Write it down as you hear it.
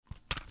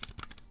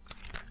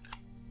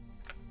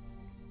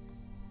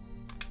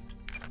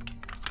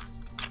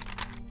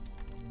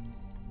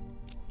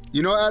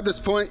You know, at this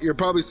point, you're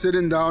probably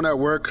sitting down at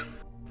work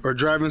or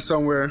driving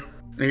somewhere,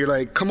 and you're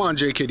like, come on,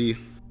 JKD,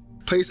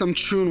 play some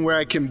tune where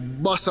I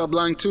can bust a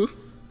blank too?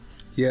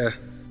 Yeah,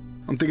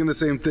 I'm thinking the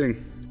same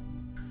thing.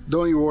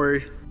 Don't you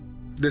worry,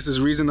 this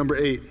is reason number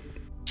 8.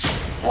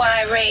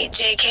 Why rate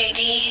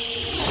JKD?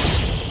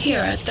 Here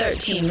are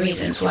 13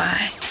 reasons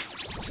why.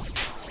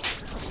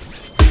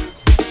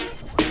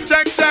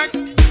 Check, check,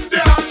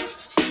 yeah,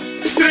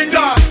 ding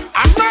dong,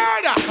 I'm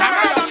murder,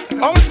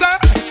 oh sir,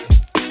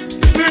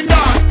 ding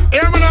dong,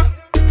 hear me now,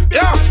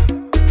 yeah.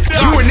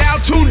 You are now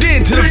tuned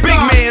in to the big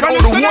man on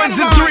the ones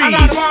and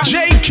threes,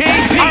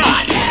 JKD.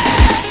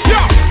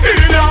 Yeah,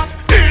 idiot,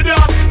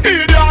 idiot,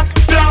 idiot,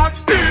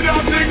 that,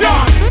 idiot, ding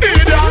dong,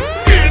 idiot,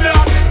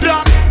 idiot,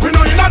 that, we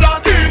know you know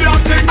that, idiot,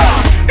 ding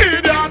dong,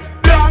 idiot,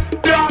 that,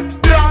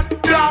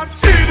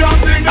 idiot,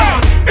 ding dong,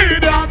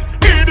 idiot,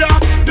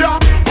 that,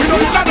 we know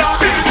you know that.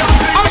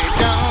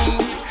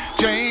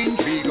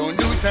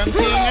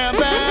 Something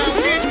about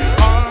it,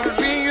 or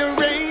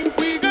rearrange,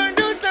 we gon'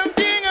 do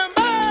something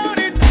about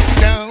it.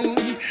 Don't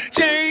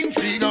change,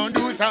 we gon'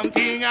 do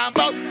something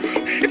about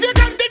it. If you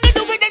continue to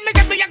do it, then me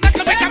say me a go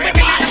to make a way.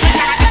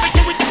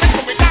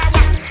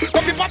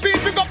 Come to papi,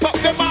 we go pop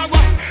them awa.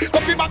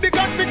 Come to baby,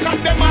 come to cut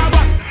them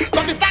awa.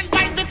 Come to stand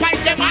by to pipe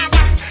them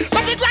awa.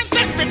 Come to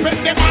transparent to bring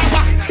them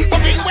awa.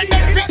 Come to when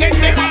them to end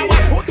them awa.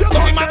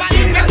 Come to mama,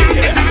 leave them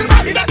awa.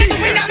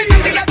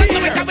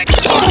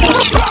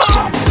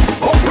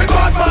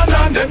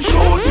 Them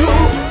shoot you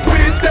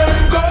with them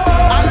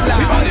guns.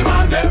 The body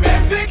man them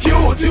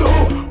execute you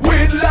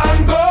with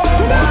long guns.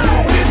 With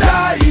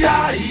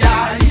yeah.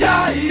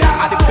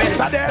 At the best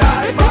of their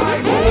life,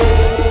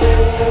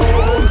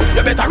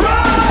 you better run.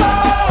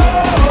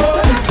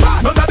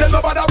 None of them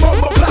nobody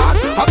bumbo class.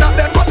 And that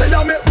them must say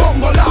you make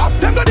bumbo laugh.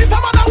 Them go this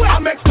some other way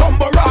and make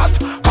stumble rat.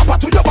 Copper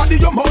to your body,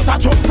 your mouth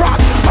and your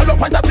frat. All up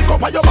and just stick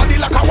up on your body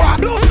like a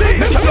wad. Blue stick,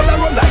 make your blood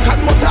run like a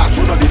mud.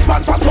 You know this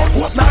man from South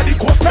Coast, now the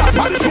coast.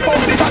 Body shoot out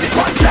the body.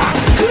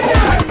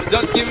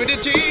 Just give me the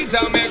cheese,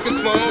 I'll make you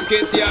smoke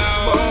it, yo.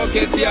 Smoke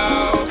it,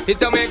 yo.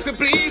 It'll make me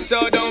please,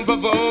 so don't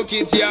provoke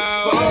it,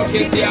 yo. Provoke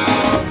it, yo.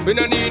 We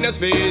don't need no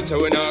speed, so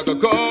we're not gonna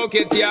coke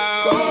it,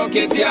 yo. Coke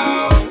it,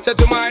 yo. So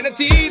to minor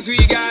teeth,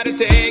 we gotta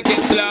take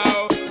it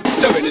slow.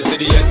 So in the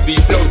city, SB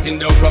floating,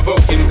 don't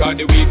provoking. Cause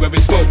the weed where we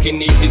smoking,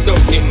 need it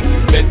soaking.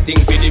 Best thing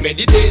for the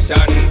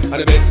meditation, and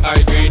the best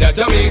high grade at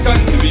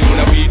Jamaican. We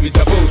wanna weed we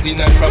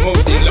supporting and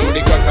promoting. Load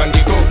the crack and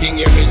the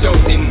coking, hear me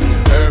shouting.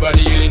 Herbal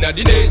healing of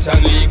the nation,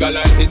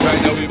 legalize it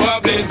right now. We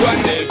wobble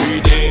one every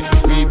day.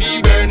 We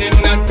be burning,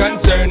 not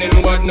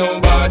concerning what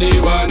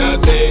nobody wanna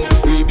say.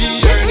 We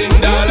be earning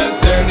dollars,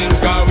 turning,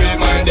 cause we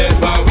minded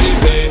what we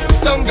pay.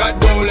 Some got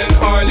gold and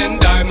oil and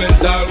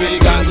diamonds, all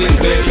we got is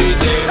Mary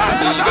J.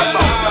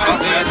 Legalize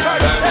it.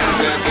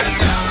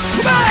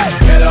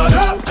 Get on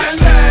up and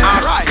then,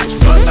 alright,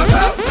 put us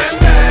up and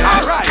then,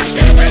 alright,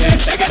 get ready,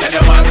 shake it in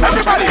your mouth.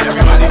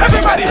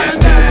 Everybody,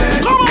 and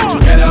then, come on,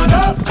 get on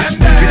up and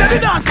then, get the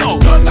dance now,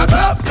 put us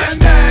up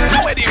and then,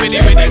 ready,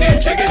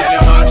 shake it in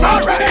your mouth.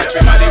 Alright,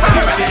 everybody,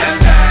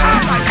 and then,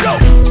 alright, yo,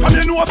 from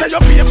you know say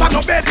your face on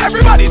no bed.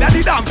 Everybody that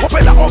the dance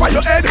propeller over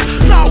your head.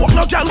 Now walk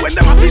no girl when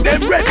them a see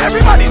them red.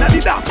 Everybody that the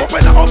dance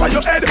propeller over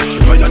your head.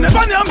 No you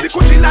never name the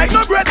coochie like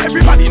no bread.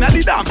 Everybody that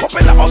the dance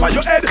propeller over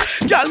your head.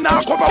 Girl now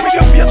cover with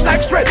your face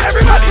like spread.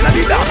 Everybody that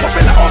the dance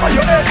propeller over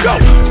your head. Yo,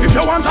 if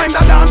you want time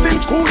to dance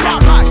in school,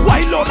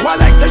 wild out while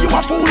like say you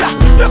a fool.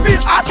 You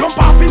feel hard jump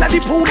off in the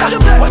pool.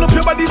 Wind up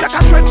your body like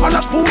a tread on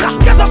a spoon.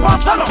 Get up and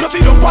stand up, you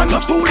see don't want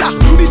no stool.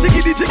 Do the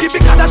jiggy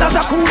because that's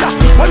a cooler.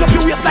 Wind up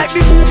your waist like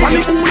the hoop and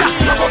the hula.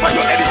 Knock over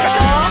your head is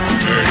better.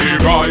 Many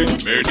rise,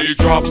 many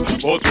drop,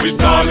 but we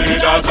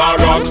solid as a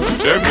rock.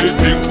 Them they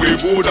think we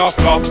woulda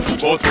flop,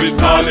 but we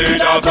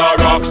solid as a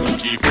rock.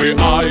 Keep we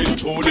eyes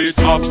to the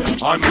top,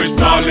 and we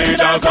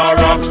solid as a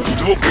rock.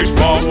 Looking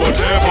forward,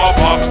 never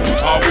back,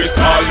 and we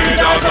solid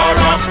as a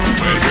rock.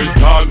 When we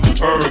stand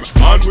firm,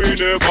 and we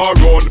never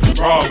run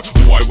from.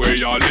 Why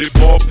we all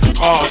live up,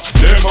 cause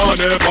them are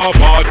never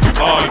bad.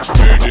 And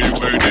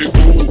when the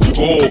crew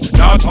go,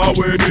 that's how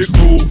when the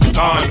crew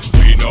stand.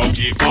 We no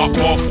give a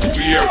fuck,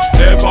 fear,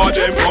 never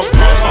them come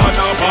from man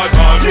a bad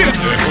man. Yes.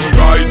 7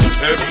 rise,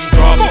 7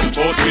 drop,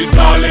 but we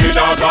solid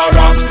as a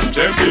rock.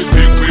 Them they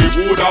think we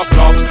woulda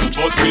flop,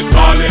 but we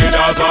solid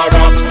as a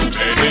rock.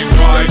 Many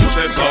cry to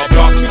test the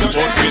block,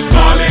 but we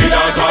solid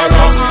as a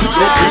rock.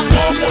 Looking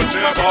forward,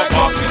 never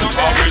back,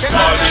 but we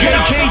solid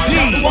JKD. as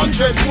a rock.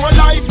 100 more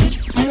life,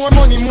 more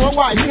money, more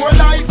wife, more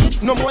life.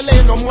 No more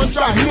lane, no more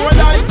strife, more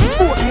life.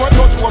 Both more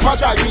touch,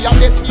 overdrive. We have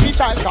destiny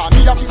child, cause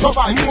we have to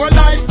survive. More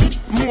life,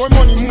 more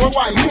money, more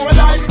wife, more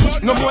life.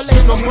 No more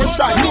lane, no more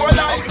strife, more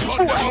life.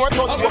 Both more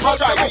touch,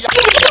 overdrive. We have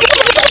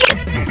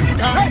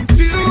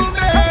confused.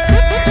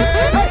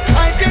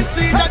 I can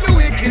see that the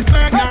wicked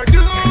men are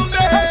doomed.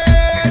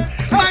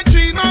 My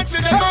tree might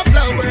be them of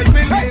flowers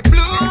will be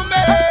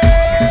blooming.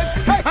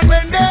 And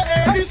when they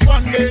hear this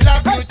one, they'll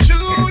have to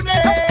tune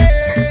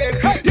it.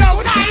 Yo,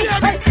 now hear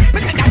me. Me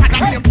say that man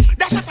name.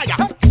 Dash a fire.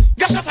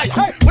 Dash a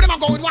fire. When them a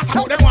go with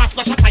water, them want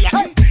splash a fire.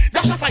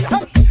 Dash a fire.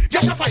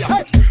 Dash a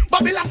fire.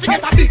 Babylon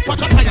forget a big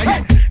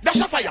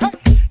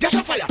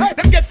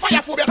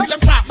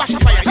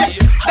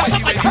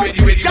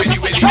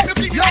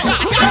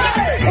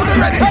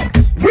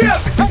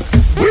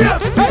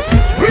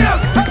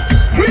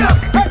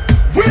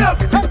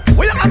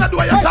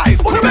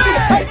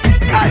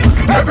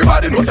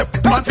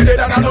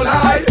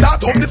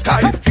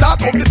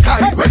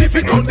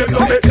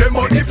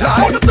Like,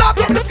 hold the flap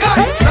from the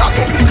sky. Start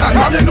up the sky.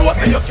 From the north,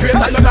 say you're straight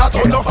and you're not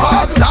on no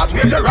fog. Start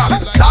with your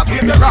rock. Start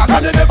with your rock.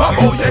 And you never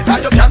bow yet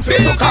and you can't say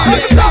to call.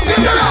 Start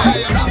with your rock.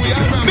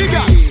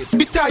 Bigger.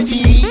 Big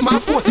tighty, my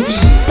forcity.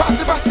 Pass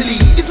the Vasily.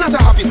 It's not a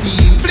happy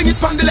scene. Fling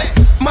it on the left.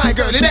 My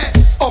girl is there.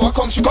 Oh, I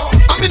come, she come.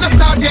 I'm in a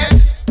start yet.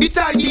 Big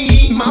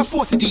tighty, my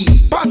forcity.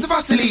 Pass the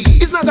Vasily.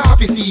 It's not a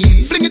happy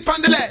scene. Fling it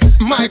on the left.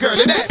 My girl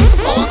is there.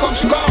 Oh, I come,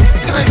 she come.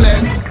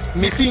 Timeless.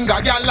 Me finger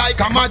girl like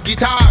a mad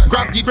guitar.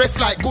 Grab the breast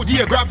like good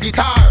ear grab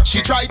guitar.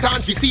 She try it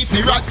and fi see if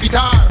the rat fit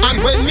her.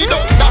 And when me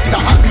done, doctor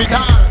had me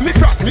tar. Me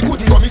frost me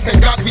couldn't go, me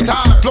send God with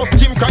her. Plus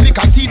Jim Chronic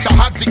and teacher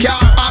had the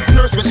car. Ask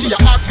nurse when she a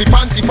ask fi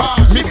panty far.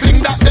 Me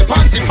fling that the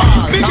panty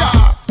far. Bigger,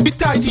 big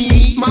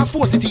tighty, my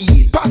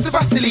forcity. Pass the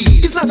Vasily,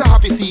 it's not a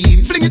happy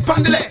scene. Fling it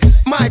on the left,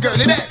 my girl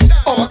in there.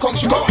 Oh, I come,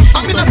 she come.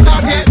 I'm in a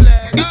start yet.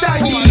 Big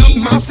tighty,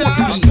 my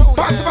forcity.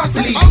 Pass the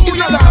Vasily, it's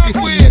not a happy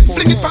scene.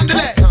 Fling it on the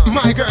left,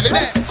 my girl in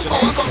there.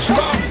 Oh, I come, she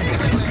come.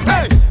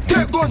 Hey,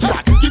 take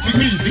gunshot, it is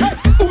easy.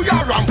 Who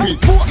ya ramping?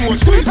 Put more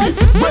squeezy.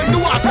 When the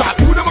war start,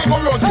 who them a go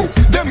run to?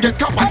 Them get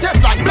copper,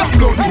 Teflon, black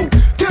blood too.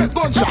 Take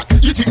gunshot,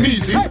 it is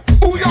easy.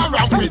 Who ya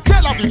ramping?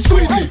 Tell a big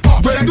squeezy.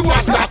 When the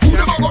war start, who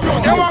them a go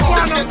run to?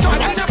 Them get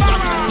copper, Teflon.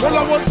 Well,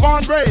 I was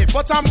born brave,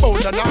 but I'm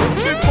bolder now.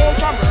 Big bone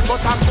from birth,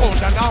 but I'm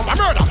colder now. I'm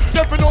murder.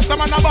 If you know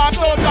some man a bad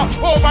soldier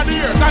over the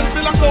years, I'm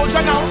still a soldier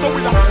now. So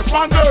we just step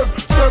on them,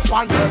 step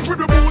on them.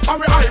 With the boot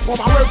and we hype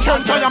up and we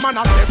can't tell your man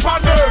a step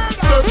on them,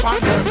 step on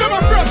them.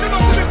 Never afraid, they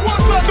don't see the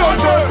quarter. Don't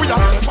know, we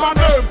just step on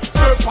them,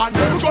 step on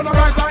them. We're gonna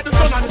rise like the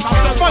sun and it's a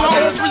step on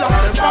us. We just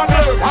step on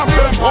them, I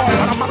step on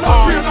them. And I'm a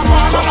free the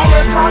man and I'm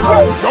a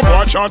your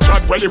boy chat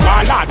when the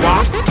wall at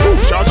walk.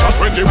 Chat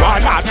when the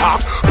wall at talk.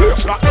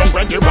 Place lock down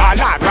when the wall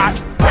at rat.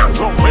 Bang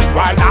down when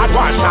wall at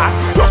one shot.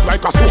 Look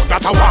like a stone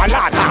that a wall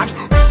at hat.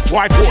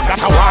 White boat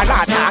that a wall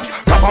at hat.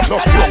 Top of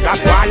those clothes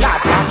that wall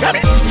at hat.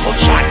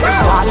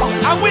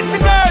 I'm with the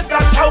girls,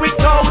 that's how it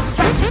goes.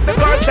 That's with the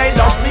girls, they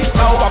love me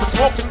so. I'm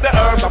smoking the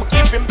herbs, I'm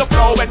keeping the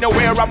flow.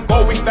 Anywhere I'm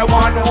going, the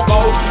one who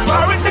goes.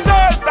 I'm with the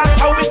girls, that's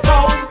how it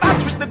goes.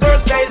 That's with the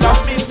girls, they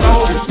love me so.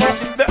 I'm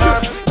smoking the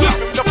herbs,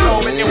 keeping the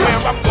flow. Anywhere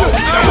I'm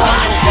going, the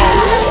one who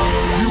goes.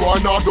 You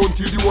are not done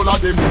till the whole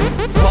of them.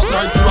 Not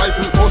 90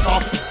 rifle goes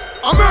off.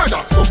 A murder,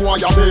 so boy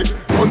I beg.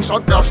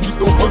 Gunshot dash, this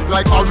don't puff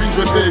like orange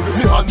with egg.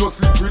 Me hand no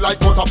slippery like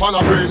butter pan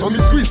a bread. So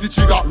me squeeze the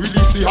trigger,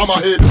 release the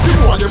hammerhead. You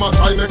know them a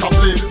try make a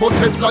flame, but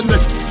Teflon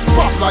neck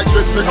pop like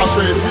dress make a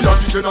trade. We are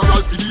the general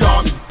for the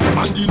army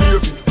and the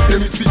navy. Them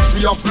is bitch,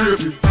 we are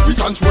bravery. We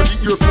control the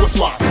Air Force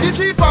One. The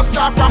chief of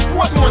staff from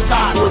Portmore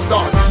Star.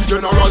 The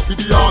general for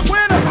the army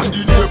and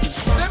the navy.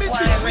 Them is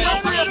bitch, we are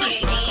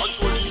bravery.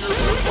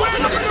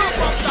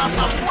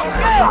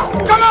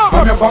 Come on!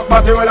 Come your fuck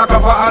party with a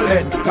cover and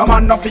lead. No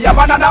man no fear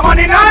banana man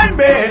in nine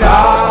bed. All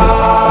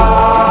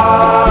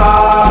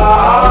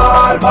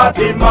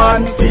party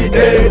man fi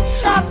dead.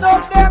 Shut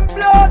up them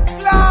blood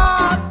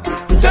clot.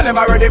 Tell them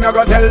already, me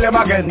go tell them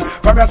again.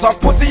 From your suck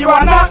pussy you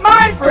are not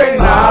my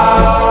friend. All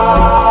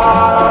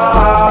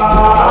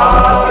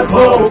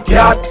bow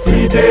cat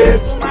fi dead.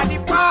 Somebody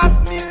pass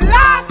me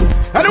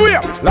last. Anyway,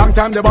 long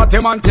time the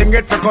bottom man thing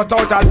get cut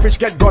out and fish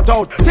get got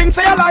out. Things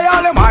say a lie,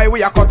 all them high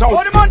we are cut out.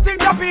 Oh, the man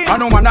think happy. I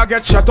know man I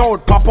get shut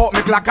out. Pop out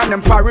me clock and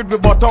them fire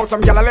with butt out.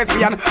 Some gyal a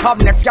lesbian,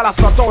 have next gyal a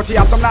slut out.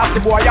 Here some nasty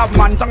boy have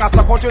man tongue a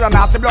suck out with a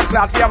nasty blood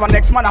clot. We have a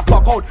next man a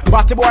fuck out.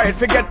 Batty boy head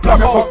forget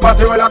plug out. Fuck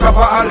batty with a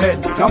cover and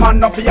lead. No man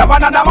no fear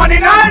another man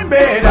in nine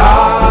bed. All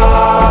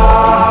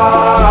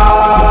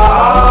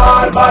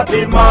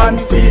batty man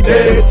fi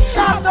dead.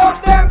 Shut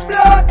up them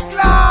blood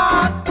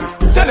clot.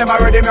 Tell them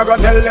already, me go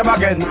tell them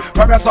again.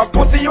 From your suck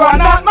pussy, you are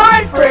not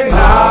my friend.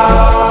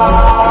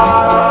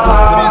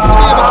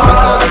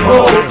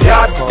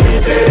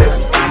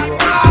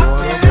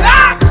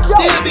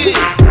 Baby,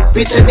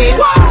 picture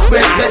this,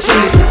 we're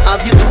specialists.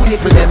 Have you two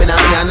nipple them in a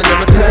me and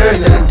them a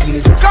turn and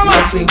twist. Come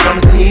on, swing from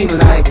a team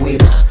like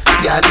whiz.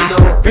 Yeah, you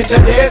know. Picture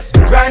this,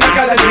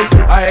 gynecologist.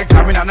 I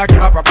examine and I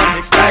give a proper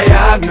mix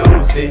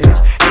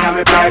diagnosis. In a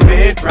me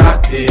private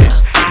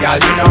practice. Girl,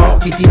 you know.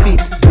 Titty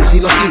fit,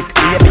 pussy no sick.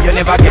 Baby, you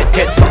never get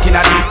stuck in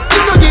a deep.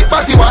 You no get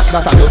body wash,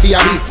 not a dirty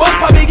habit. Fuck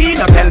a biggie,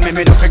 no tell me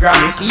no figure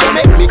it. You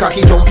make me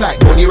cocky jump like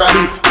bunny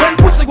rabbit. When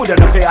pussy good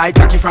enough, I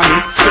cocky from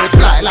it. Skirt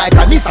fly like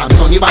a Nissan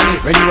Sunny Bunny.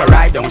 When you a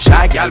ride down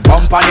shy, girl,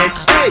 bump on it.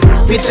 Hey,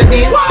 picture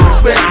this,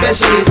 we're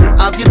specialists.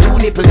 Have you two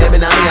nipple them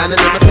in a me and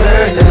them a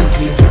turn and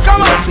twist.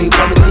 Come on, swing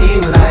from a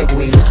team like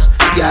whiz.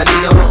 Girl,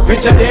 you know.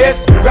 Picture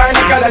this,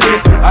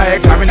 gynecologist. I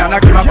examine and I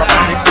give a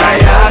proper mix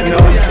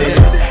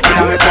diagnosis. In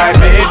a me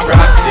private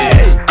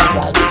practice.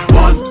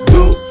 1,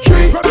 2,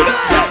 3.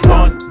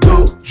 1,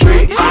 2,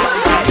 3.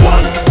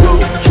 1, 2,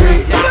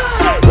 3.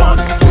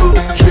 1, 2,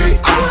 3.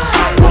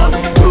 1,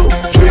 2,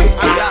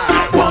 3.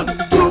 1,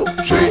 2,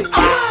 3.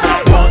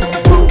 1,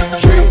 2,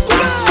 3.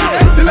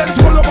 Excellent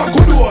hold up a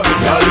good one.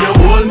 Girl, your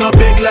hole no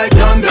big like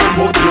yonder.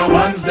 Put your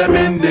hands them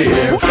in the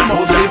air. Them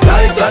out say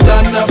tighter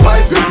than a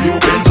pipe if you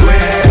can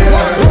swear.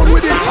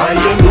 And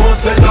you know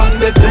say done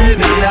the thing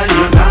and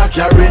you not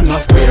carrying no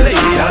square.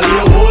 Girl,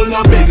 your hole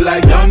no big like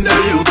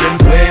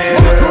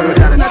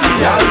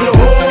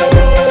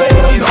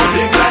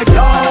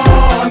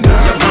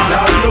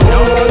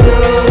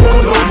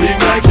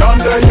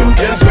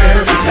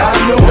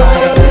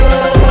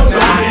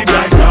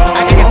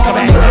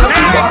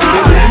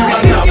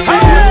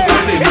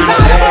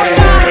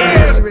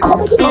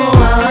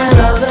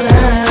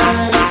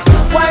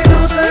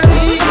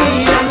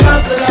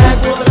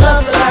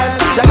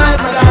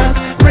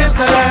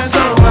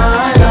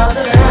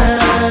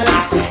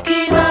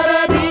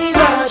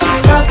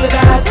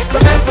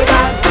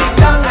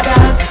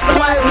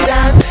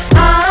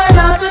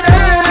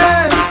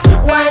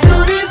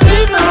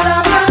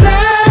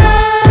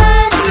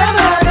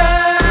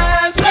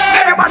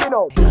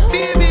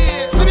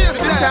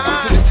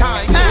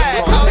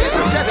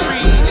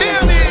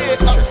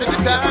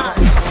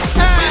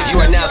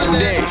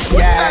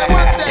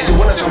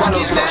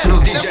Follow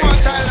Sessional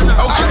DJs.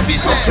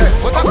 Okay.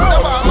 What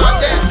about my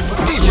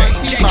DJ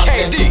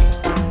JKD.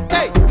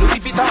 Hey,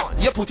 Louis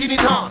Vuitton, you putting it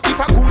on. If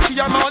I Gucci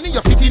your money,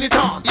 you fitting it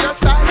on. Your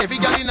style, every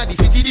girl in the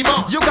city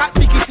demand. You got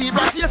Vicky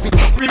Sebras, you fit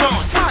remote.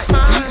 Smile,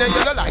 in the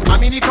yellow like a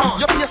mini con.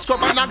 Your face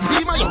scrub and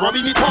eczema, you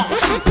rubbing it on.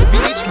 She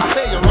village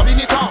cafe, you rubbing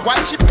it on. While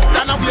she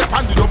down a wheel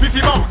pan, you don't be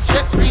fever.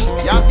 Stress free,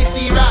 you have the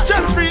Sebras.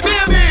 Stress free,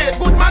 baby,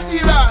 good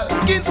material.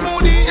 Skin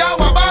smoothie, you have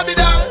a Barbie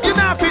doll. You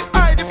not fit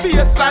hide the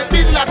face like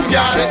Bin Laden,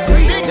 girl. Stress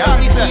free, you have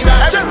the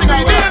Sebras. Stress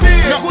free,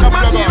 baby, good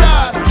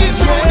material. Skin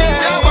smoothie,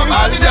 you have a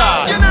Barbie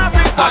doll. You not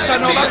fit hide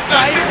the face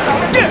like Bin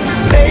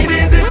Laden.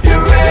 Ladies, if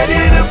you're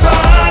ready to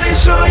party,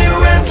 show your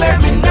hands,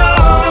 let me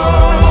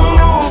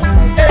know.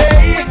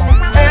 Hey,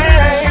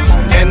 hey.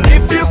 And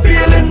if you're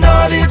feeling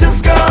naughty,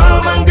 just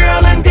come on,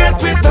 girl, and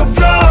get with the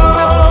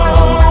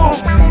flow.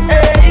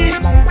 Hey,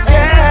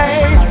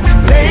 hey.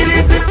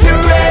 Ladies, if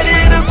you're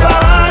ready to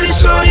party,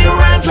 show your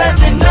hands, let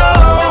me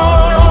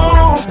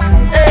know.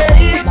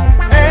 Hey,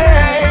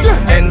 hey.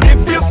 And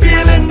if you're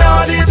feeling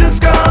naughty,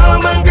 just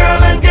come on,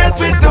 girl, and get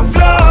with the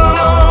flow.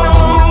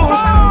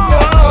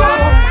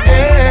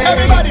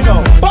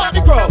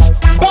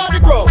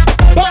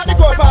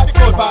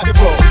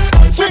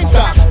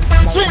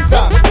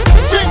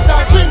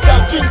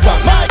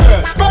 My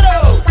girl, spread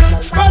out,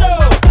 spread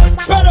out,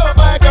 spread out,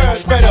 my girl,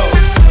 spread out.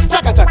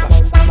 Chaka chaka,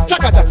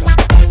 chaka chaka,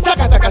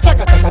 chaka chaka,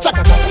 chaka chaka,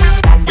 chaka chaka.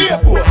 Air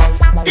Force,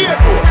 Air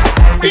Force,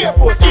 Air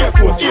Force, Air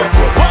Force, Air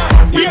Force,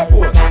 Air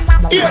Force,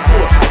 Air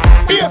Force,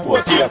 Air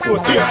Force, Air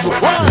Force, Air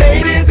Force.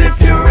 Ladies, if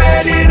you're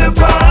ready to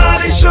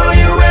party, show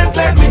your hands,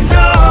 let me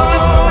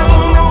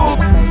know.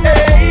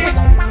 Hey,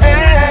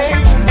 hey.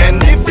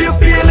 And if you're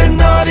feeling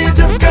naughty,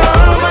 just come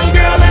on,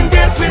 girl, and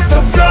get with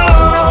the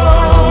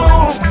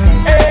flow.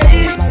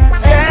 Hey,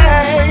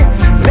 hey.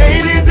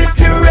 Ladies, if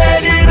you're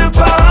ready to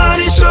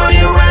party, show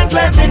your hands,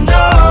 let me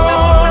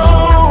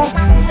know.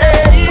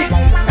 Hey,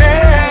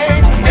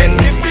 hey. And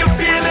if you're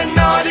feeling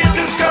naughty,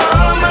 just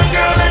come on,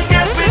 girl, and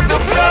get with the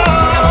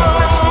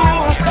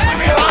flow.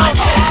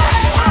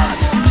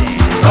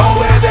 So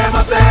where them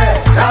a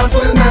say, dance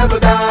will never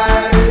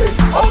die.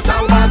 Out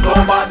and back, so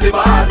body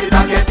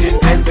that get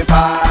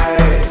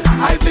intensified.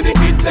 I see the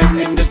kids them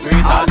in the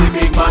street, all the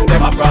big man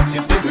them a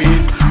practice the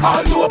greet.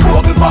 All do a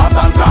bubble pass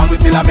and crown, we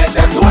still a make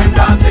them know him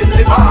dance in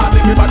the bars.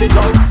 Everybody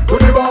jump to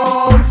the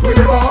bounce,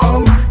 Willy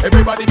bounce.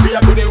 Everybody fear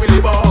to the Willy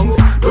bounce,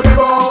 to the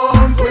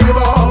bounce, Willy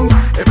bounce.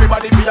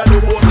 Everybody fear to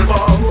the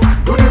bounce,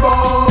 to the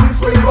bounce,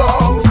 Willy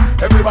bounce.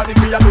 Everybody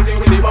fear to the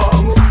Willy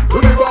bounce, to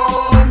the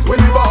bounce,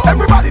 Willy bounce.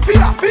 Everybody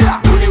fear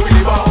to the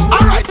Willy bounce.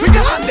 Alright, we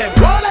can hand them,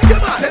 go like a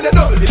man, then they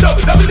double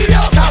the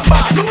out and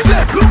back. Look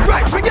left, look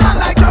right, we can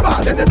like a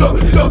man, then they double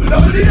the out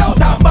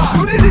and back.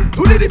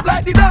 Do the dip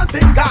like the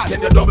dancing car, then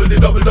they double the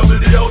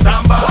out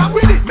and back. Walk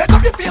with it, make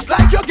up your face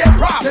like you get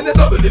robbed, then they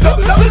double the out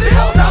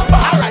and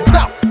back. Alright,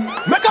 stop,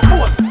 make a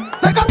pose,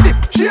 take a sip,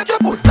 shake your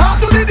foot, start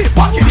to the dip,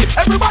 walk it.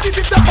 Everybody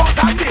dip the out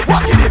and dip,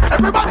 walk it.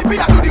 Everybody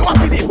fear to the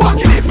walk it,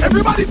 walk it.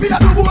 Everybody fear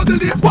to go the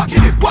dip, walk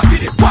it, walk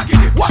it, walk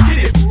it, walk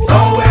it. So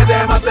where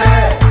them a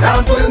say,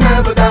 dance will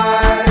never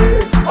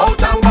die.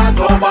 Out and back,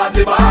 so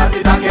body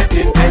that get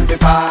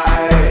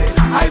intensified.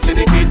 I see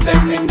the kids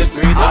them in the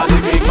street, all the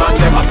big man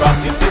them a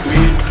practice the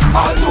street.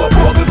 All do a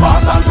bubble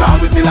pass and crown,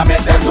 we still a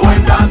make them know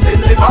him dance in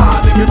the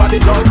bars. Everybody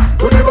jump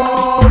to the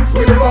bounce,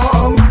 Willy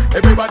bounce.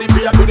 Everybody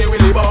fear to the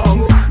Willy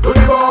bounce, to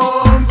the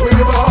bounce,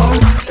 Willy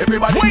bounce.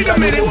 Everybody Wait fear a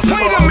minute, to the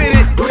wait a bounce,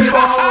 minute. to the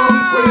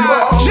bounce, Willy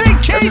bounce.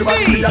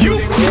 JKD, you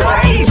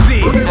crazy.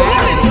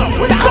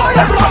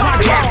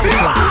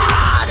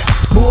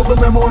 Bobo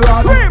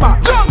Memorial, Rima,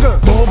 Jungle,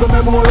 Bobo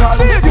Memorial,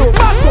 Stadium,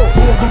 Marco,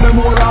 Bobo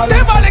Memorial,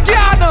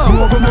 Devaligiano,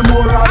 Bobo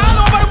Memorial, all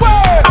over the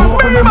world,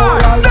 Bobo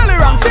Memorial,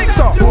 Delirang, sing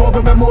so,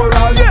 Bobo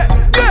Memorial, yeah,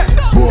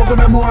 Bobo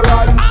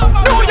Memorial,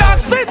 New York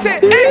City,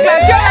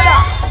 England, Canada,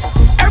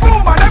 every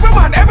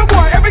man, every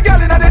boy, every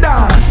girl in the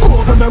dance,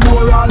 Bobo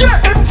Memorial,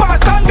 yeah, in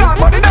past and gone,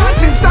 but the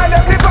dancing style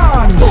them live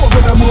on, Bobo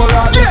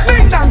Memorial, yeah,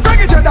 Ding Dang,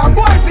 Greggy Jordan,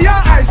 boys, see your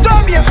eyes,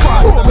 Jamaican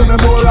fan, Bobo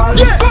Memorial,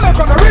 yeah, go look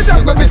on the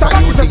reason, when Mr.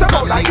 Baku says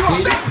about like you are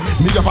still.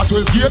 Me have a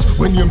 12 gauge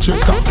when name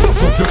Chester.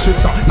 Bust up your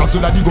chest, sir. Now so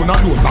that you gonna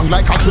roll bang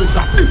like a tracer.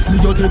 This me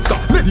your dead, sir.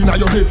 Lead inna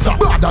your head, sir.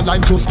 Bad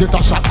line just get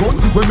a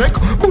shotgun. We make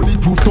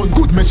bulletproof ton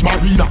good mesh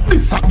marina.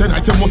 This Saturday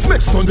night you must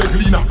make Sunday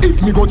cleaner. If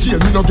me go jail,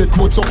 me no get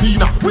quote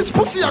subpoena. Which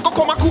pussy I go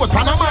come a quote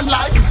pan a man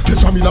like?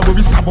 Tesha Miller where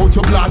we stab out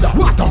your bladder.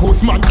 Waterhouse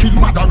man kill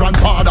mother and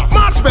father.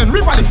 Marchman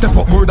Rivali step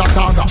up murder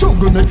saga.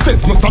 Jungle make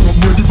fence no stand up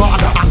near the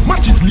border. And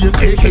matches lane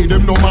AK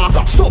them no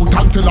matter. South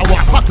and tell a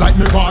what hot like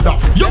Nevada.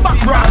 Your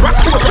back ride right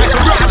to like a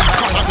brother.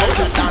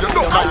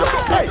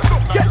 Hey,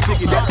 get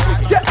jiggy, get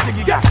jiggy, get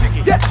jiggy, get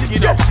jiggy, get jiggy,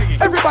 get jiggy.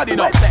 Everybody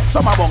know.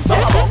 Summer bong,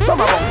 summer bong,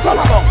 summer bong,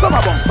 summer bong, summer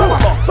bong, summer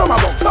bong, summer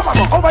bong, summer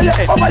bong. Over your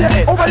head, over your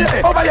head, over your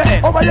head, over your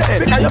head, over your head.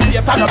 Because your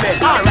face on the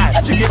bed.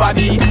 Alright, jiggy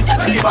body,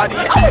 jiggy body.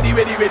 Ready,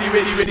 ready, ready,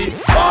 ready, ready.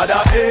 Father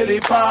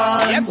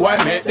elephant, why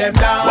make them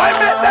dance? Why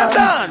make them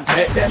dance?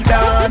 Make them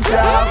dance,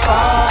 yeah.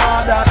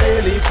 Father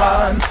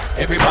elephant.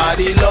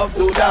 Everybody love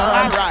to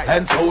dance, right.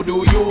 And so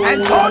do you.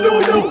 And so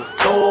do you.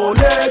 So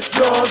let's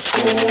just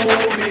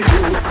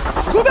Scooby-Doo.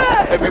 Scooby!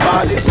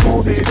 Everybody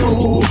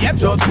Scooby-Doo. Yep.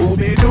 Just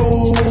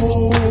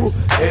Scooby-Doo.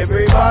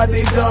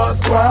 Everybody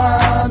just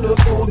want to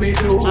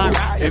Scooby-Doo.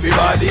 Right.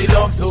 Everybody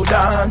love to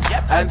dance,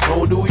 yep. And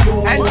so do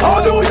you. And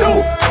so do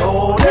you.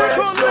 So let's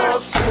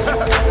just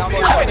Scooby-Doo.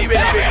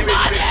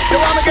 You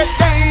wanna get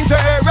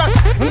dangerous?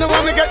 You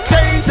wanna get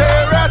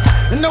dangerous?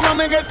 You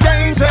wanna get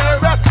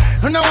dangerous?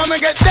 You wanna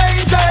get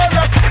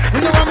dangerous?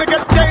 You wanna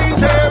get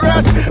dangerous?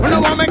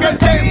 You wanna get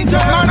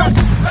dangerous?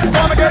 You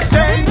wanna get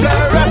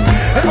dangerous?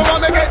 If you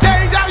wanna get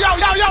dangerous,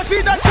 yo,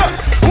 see that stuff?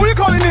 Who you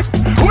calling it?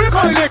 Who you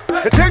calling it?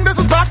 You think this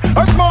is back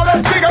or small or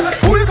bigger?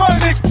 Who you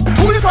calling it?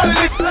 Who you calling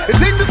it? You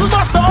think this is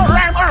master or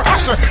rhyme or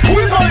hustle? Who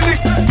you calling it?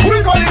 Who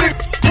you calling it?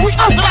 Who is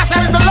the last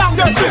time is the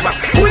longest river?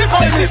 Who you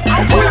calling it?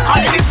 Who you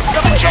calling it?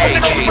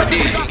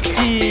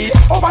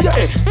 Over your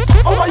head,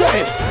 over your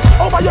head,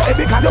 over your head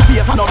because your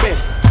face on no bed.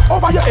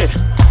 Over your head,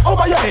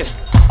 over your head,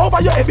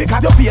 over your head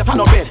because your face on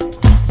no bed.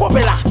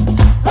 Popular,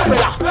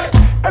 popular.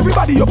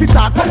 Everybody you fi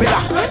start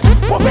popular,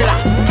 popular,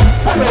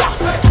 popular.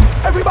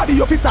 Everybody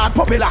you fi start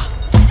popular.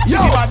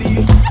 Jiggy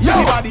body,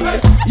 jiggy body,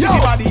 jiggy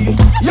body,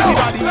 jiggy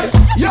body,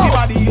 jiggy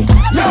body,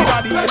 jiggy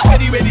body.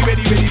 Ready, ready,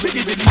 ready, ready,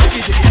 jiggy, jiggy,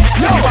 jiggy, jiggy.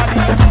 Jiggy body,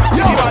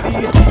 jiggy body,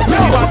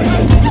 jiggy body,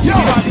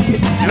 jiggy body.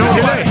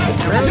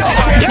 Jiggy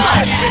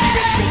body.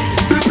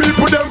 The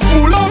people them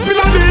full up in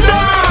the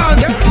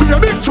dance. Be a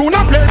big tune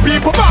and play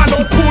people ball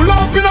out full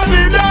up in the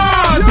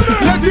dance.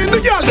 Let's in the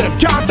girl them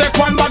can't take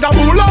one bag of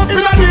full up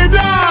in the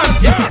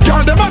dance.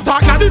 Girl them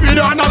attack na the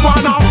video and a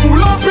wanna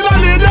full up in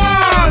the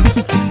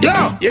dance.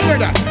 Yeah, you hear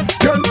that?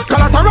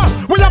 Collateral,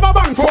 we have a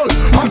bank full.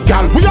 And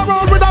gal, we have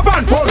roll with a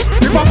van full.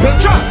 If a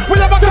pension, we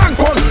have a tank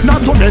full.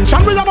 Not to mention,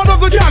 we have a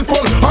dozen can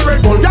full. A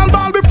Red Bull gal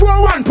ball before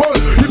one pull.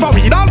 If a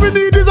weed, all we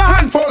need is a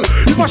handful.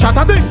 If a shot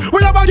a thing, we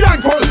have a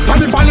gang full.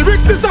 And if a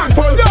lyrics, the song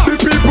full. The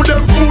people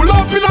them full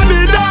up in a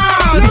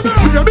dance.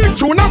 Be a big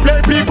tune and play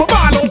people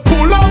ball out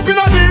full up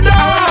in a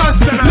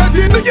dance. Let's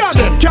in the gal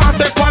them can't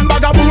take one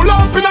bag of bull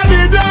up in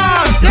a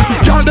dance.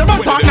 Gal them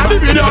attack na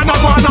the video and a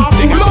wanna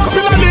full up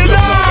in a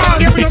dance.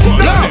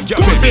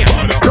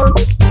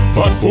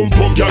 Fat boom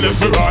boom, girl,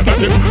 yes, me rather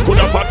them.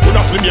 Coulda fat, coulda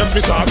slim, yes,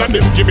 me sadder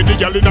them. Give me the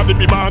girl inna the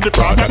bima and the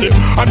Prada them.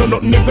 I know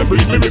nothing if them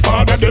breed me,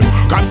 father them.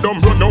 Condom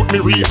run out, me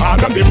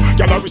re-harder them.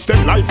 Girl, I risk them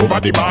life over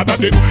the border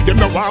them.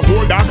 Them no want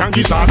hold dark and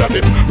give harder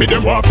them. Me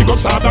them want figure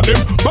sadder them.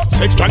 But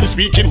sexually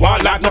speaking, war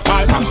like no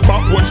fighter.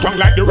 Backbone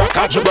strong like the rock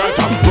of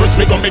Gibraltar. First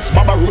me go mix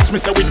Baba Roots, me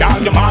say we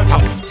down the Malta.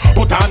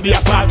 Put on the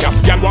assault,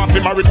 girl want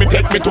to marry me,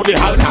 take me to the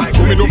altar.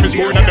 Show me no me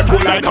scoring and them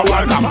pull like a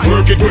Walter.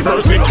 Work it,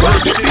 reverse it,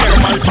 work it, clear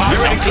my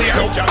father.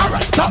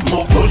 Alright, top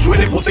move, push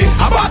with the pussy.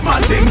 A bad man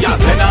thing, y'all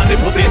send on the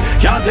pussy.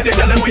 Can't tell the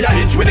girl we a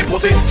hitch with the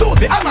pussy. So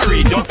the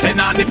Anne-Marie just send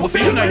on the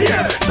pussy, you know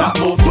here. Top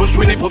move, push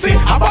with the pussy.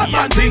 A bad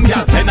man thing,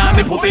 y'all send on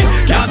the pussy.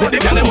 Can't tell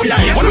the girl we a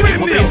hitch with the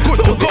pussy.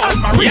 So the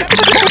Anne-Marie.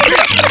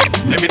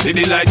 Let me see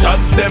the light of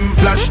them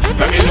flash.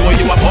 Let me know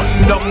you a pun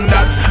down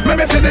that. Let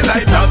me see the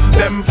light of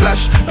them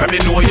flash. Let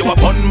me know you a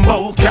pun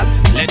bow cat.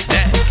 Let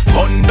that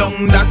pun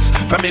down that.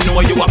 Let me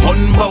know you a pun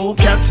bow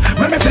cat.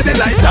 Let me see the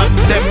light of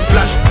them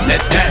flash.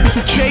 Let that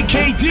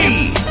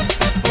JKD.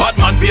 Bad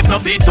man face no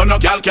seat, so no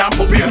girl can't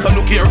put here. So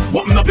look here,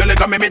 open up your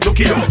leg and make me look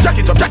here. Jack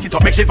it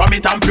up, make shit for me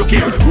tamp you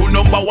here. Rule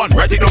number 1,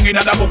 write it down in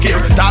a book here.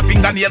 Top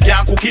fingernail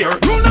can't cook here.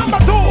 Rule number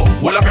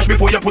 2, hold a fresh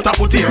before you put a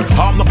foot here.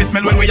 Harm no fit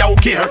smell when we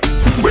out here.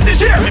 With the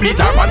share, me meet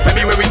her and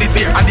February this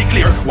year. And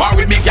declare, war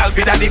with me girl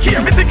fit and the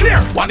care. Me see clear,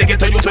 wanna get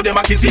to you to them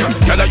a kiss here.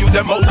 Girl I use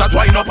them out that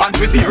wine up and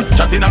twist here.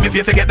 Chatting on me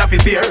face to get the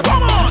fist here.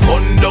 Come on,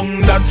 pun down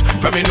that.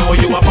 For me know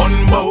you a pun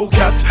bow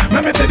cat.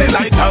 Let me see the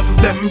light of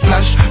them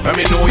flash. For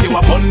me know you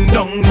a pun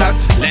down that.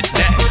 Let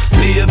that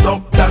blaze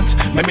up that.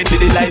 Let me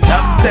see the light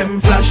of them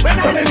flash.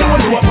 Let me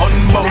know you a pun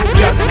bow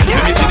cat.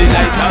 Let me see the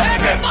light of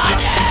them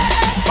flash.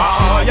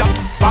 Fire,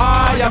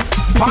 fire,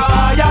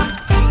 fire,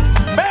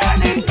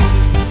 burning.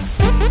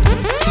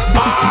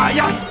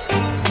 Fire,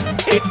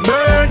 it's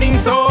burning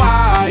so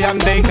high and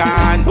they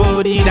can't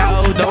put it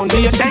out. Don't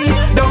be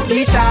ashamed, don't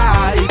be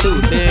shy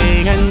to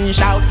sing and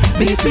shout.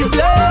 This is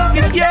love,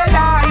 it's your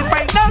life.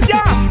 Right now,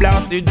 jam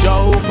blast the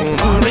joke.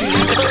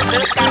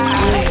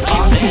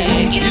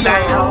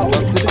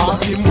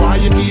 Ask him why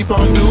you keep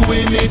on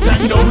doing it.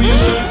 I know you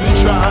shouldn't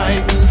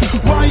try.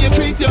 Why you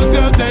treat your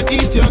girls and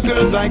eat your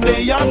girls like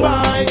they are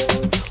mine.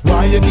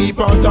 Why you keep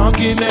on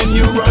talking and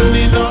you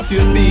running off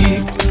your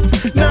beat?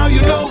 Now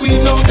you know we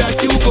know that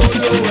you go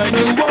low and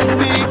you won't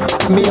speak.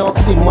 Me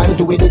ask him one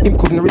do it, him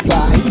couldn't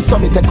reply. So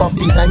me take off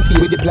his and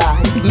feel with the ply.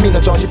 Me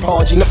no Georgie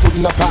Porgy, no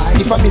pudding no pie.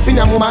 If I'm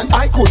a woman,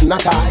 I couldn't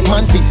tie.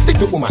 Man feet stick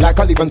to woman like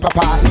a living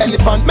papaya.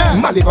 Elephant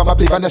man, my liver, my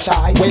liver no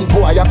shy. When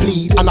boy I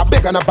plead and I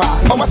beg and I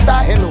buy. Oh my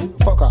style, hello,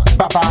 fucker,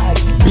 bye bye.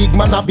 Big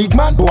man a big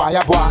man, boy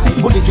a boy.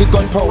 Bullet with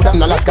gunpowder,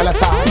 no last gala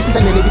side.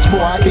 Send any bitch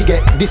boy to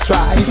get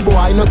destroyed. This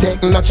boy no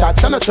take no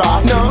chats and no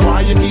try. No.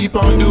 Why you keep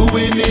on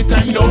doing it? I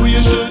know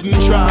you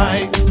shouldn't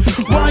try.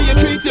 Why you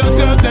treat your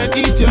girls and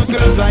eat your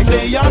girls like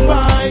they are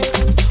pie?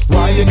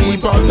 Why you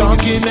keep on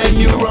talking and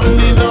you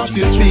running off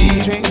your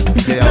feet?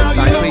 Now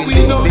you know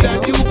we know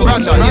that you go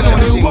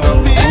and you won't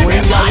speak.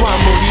 When y'all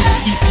want money,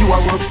 if you a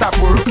work, stop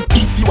work.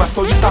 If you a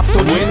study, stop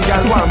study. When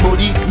y'all want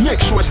money, make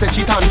sure say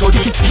she tan to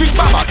the drink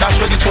baba, that's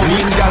ready to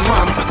when y'all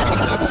want.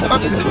 Up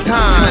to the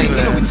time, you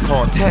know it's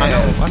cartel. I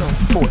know.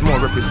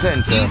 Portmore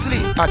represents easily.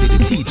 I did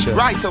the teacher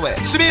right away.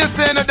 So me a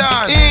saying a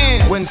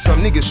dance. When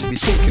some niggas should be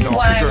taking off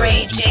the girls.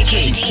 Why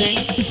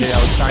JKD? They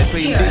outside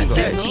playing bingo.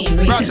 13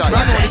 reasons Roger,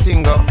 you know the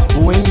thing go.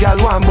 When y'all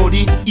want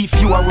body, if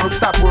you a work,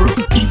 stop work.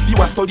 If you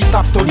a study,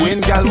 stop study.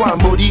 When y'all want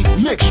body,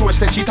 make sure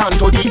say she tan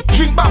to the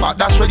drink baba,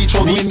 that's ready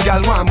to when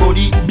y'all want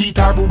body, beat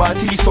her booba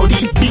till he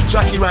study. Big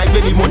Jackie ride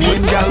with the money.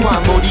 When y'all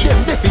want body,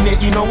 them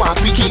definitely know what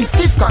wiki.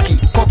 Stiff cocky,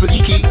 couple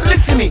icky.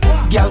 Listen me,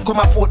 y'all come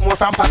a Portmore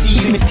from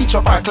Papi. Me stitch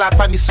up her clap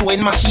on the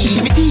sewing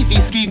machine. Me TV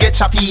screen get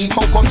choppy.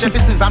 How come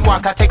Jeffersons and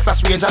Walker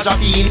Texas Ranger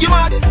Japan? You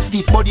mad?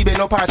 Stiff body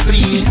bend up her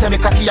spleen. She say me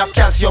cocky have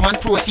calcium and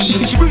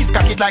protein. She breeze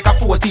cock it like a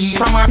 40.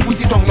 From her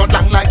pussy tongue not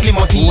long like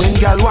limousine. When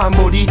y'all want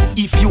body,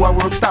 if you a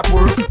work, stop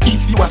work.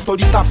 If you a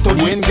study, stop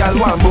study. When y'all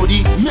want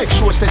body, make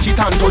sure say she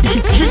tan to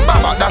the drink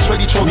baba, that's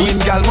ready to when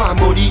y'all want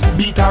body,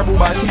 beat her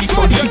booba till he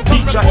study.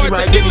 Big Jackie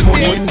ride with the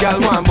money. When y'all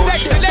want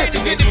body,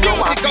 definitely know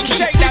what we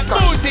keep stiff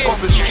cocky.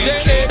 Couple chicken.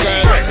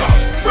 Break up,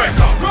 break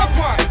up, rock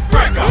one,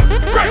 break up,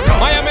 break up.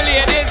 Miami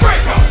ladies,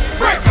 break up,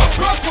 break up,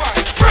 rock one,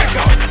 break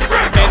up,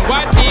 break up.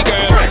 NYC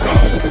girl, break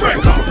up,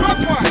 break up,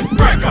 rock one,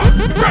 break up,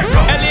 break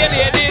up. LA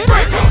ladies,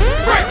 break up,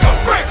 break up,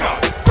 break up,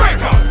 break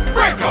up,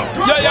 break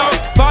up. Yo,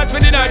 pass me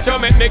the night, yo,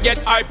 make me get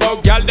hype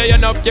out. Y'all day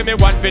enough, give me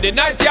one for the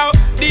night, yo.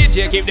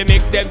 DJ keep the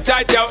mix them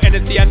tight, yo.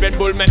 NSC and Red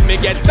Bull make me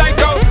get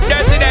psycho.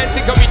 Dirty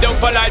dancing, come me down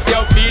for light,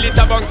 yo. Feel it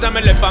a bounce on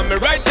me left and me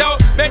right, yo.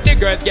 Make the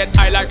girls get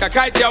high like a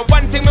kite, yo.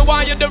 One thing me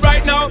want you do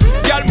right now,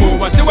 y'all move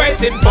what you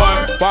waiting for.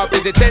 Walk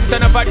with the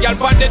tension of a y'all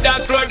on the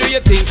dance floor. Do you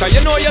think, cause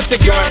you know you're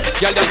secure?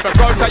 Y'all just rock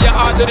out cause you're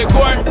hard to the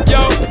core.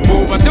 Yo,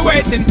 move what you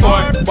waiting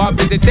for. Walk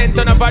with the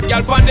tension of a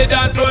y'all on the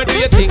dance floor. Do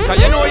you think, cause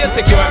you know you're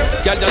secure?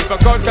 Y'all just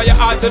rock out cause you're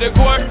hard to the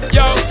core.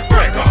 Yo,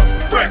 break up,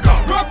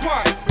 rock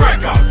one,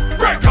 break up,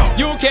 break up.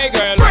 UK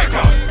girl, break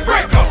up,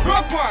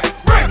 rock one,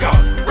 break up,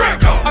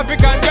 break up.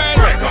 African girl,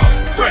 break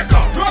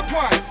up, rock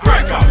one,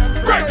 break up,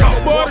 break up.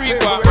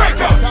 Boricua, break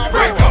up,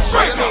 break up,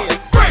 break up,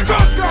 break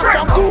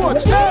up.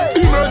 Coach,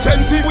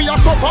 emergency, we are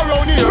suffer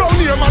round here. Round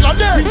here, man, a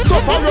dead.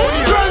 Stuff around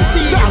here.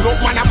 Currency, down up,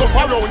 man, a go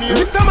around here.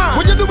 Mr. Man,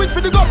 what you doing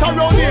for the gutter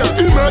round here?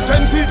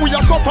 Emergency, we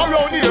are suffer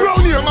round here.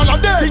 Round here, man, a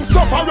dead. Things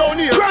stuff around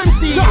here.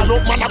 Currency, down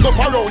up, man, a go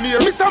around here.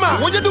 Mr.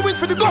 Man, what you doing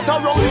for the gutter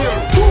round here?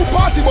 Two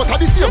party, but at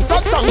the same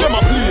sad song, them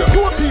a play.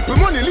 Poor people,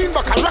 money lean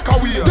back and rock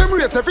away. Them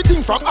raise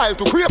everything from aisle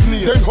to crave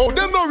near. Then how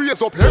them no raise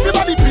up,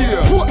 everybody pay.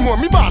 Portmore,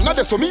 me ban, now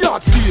they so me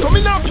yard stay. So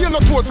me not pay no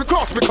toll for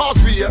cross because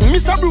we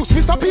Mr. Bruce,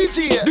 Mr.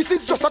 PG. This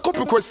is just a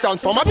couple questions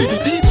from a Diddy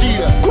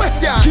DJ.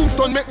 Question,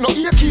 Kingston make no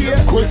AK.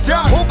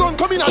 Question, how gun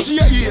come in a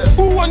GA?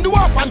 Who want the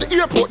off and the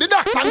airport, the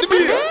docks and the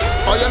beer?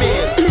 Oh you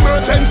mean?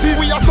 Emergency,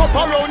 we are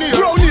suffer around here.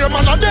 Round here,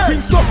 man, a dead.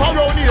 Things stuff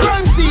around here.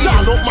 Currency,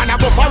 down up, man, a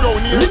go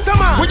around here. Mr.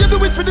 Man, what you do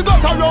it for the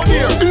gutter around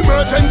here?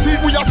 Emergency,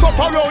 we are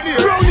suffer around here.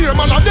 Round here,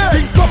 man, a dead.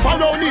 Things stuff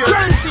around here.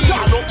 Currency,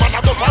 down up, man, a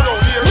go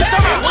around here. Mr.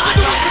 Man, what you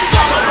do it for the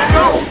gutter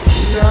around here?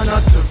 We are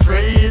not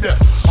afraid.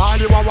 All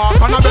you a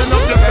walk and a bend up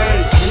your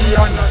face. We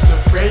are not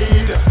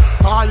afraid.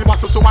 All you a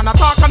so and a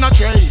talk and a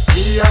trace.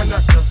 We are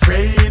not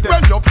afraid.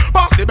 Bend up,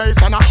 pass the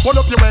bass and a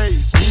hold up your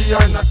waist. We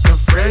are not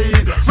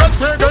afraid. Let's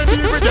play the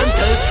deal with them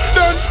case.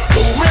 Then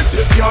do it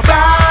if you're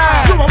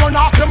bad. You a run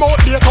off your mouth,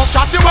 they tough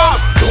chat you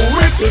up. Do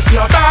it if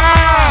you're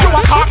bad. You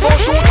a talk about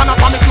shoot and a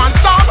promise man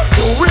stop.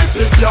 Do it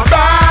if you're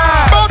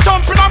bad. But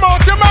jumping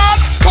about your man.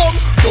 Come,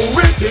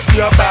 do it if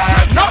you're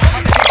bad. No.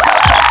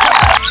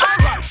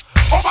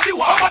 Over the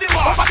wall, over the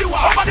wall, over the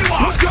wall, over the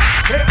wall.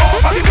 Hey,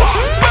 over the wall,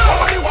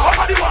 over the wall,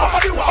 over the wall, over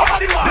the wall, over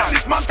the wall.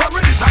 This man from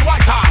Reddit and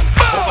Whitehall.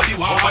 Over the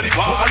wall, over the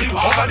wall, over the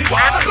wall, over the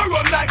wall. I go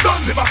run like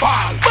Don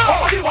Liverpool.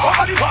 Over the wall,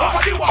 over the wall,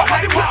 over the wall, over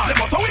the wall.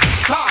 Them out of it,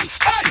 can.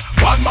 Hey,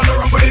 bad man no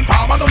run with him,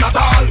 farmer none at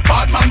all.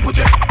 Bad man put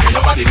it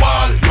over the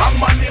wall. Wrong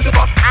man name the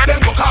boss, them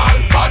go call.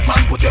 Bad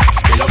man put it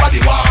over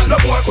the wall.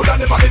 No boy coulda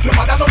never live your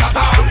mother none at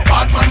all.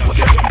 Bad man put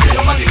it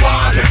over the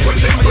wall. Them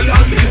will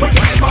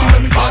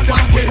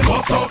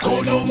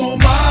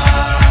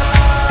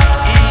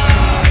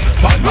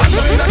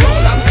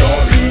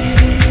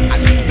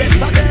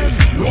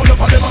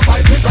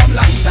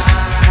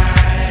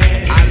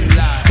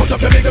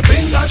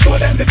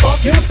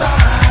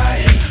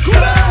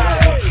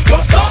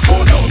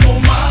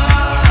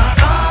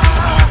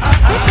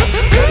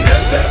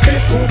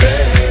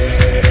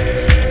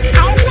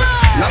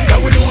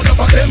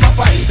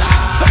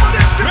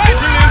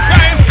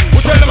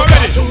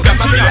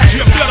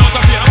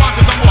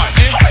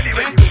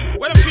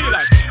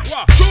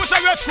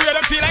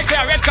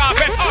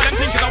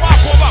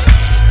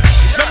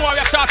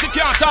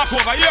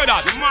hear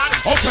that?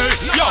 Okay,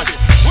 yo,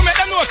 we make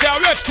them know say a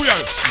red square.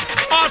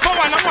 All for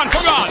one and one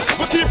for all.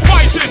 We keep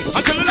fighting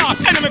until the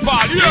last enemy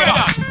fall. You hear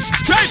that?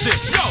 Crazy,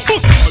 yo.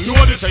 I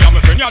know this, say I'm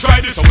a friend, you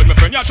try this. So when my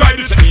friend, you try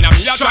this, it mean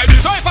me, I try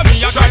this. So if I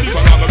me, I try this. So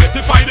I'm gonna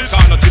rectify this.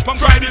 I'm not chip and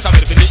cry this. I'm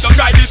gonna finish, don't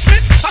try this.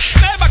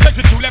 Never get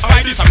it too left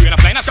by this. I'm gonna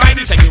fly in a sky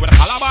this. And you with a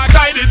calabar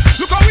try this.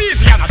 Look how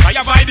easy and I try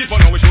to avoid this.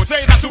 But now we should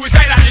say it's a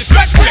suicide and it's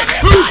let's play.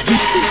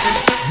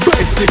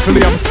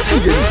 Basically, I'm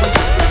saying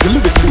you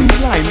live it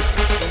line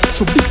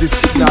to busy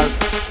signal.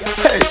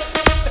 Hey,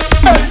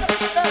 hey,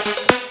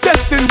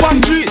 testing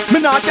 1 3. Me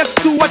not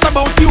test 2. What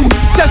about you?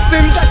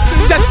 Testing, test.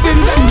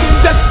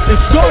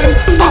 It's going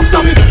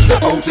after me.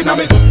 Step out in a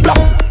me black,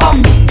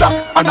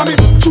 and a me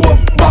chew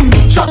bang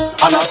shot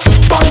and a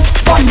bang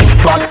span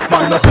bad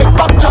man no take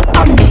back shot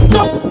and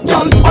no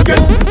girl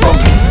again from.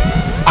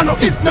 I know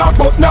if not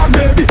but not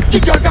maybe.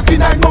 Kick your cocky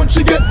 9 months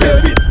she get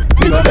baby.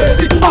 Me no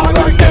lazy,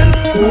 alright then.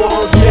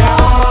 Oh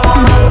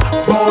yeah,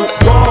 boss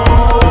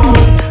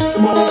guns,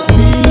 smoke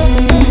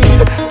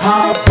weed,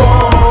 have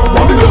fun.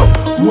 What we do?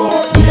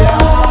 Oh yeah,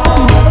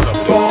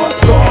 boss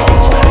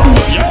guns,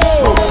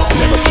 smoke.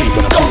 Never sleep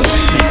when I come to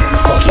sleep.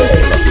 Fuck you.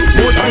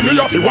 No time me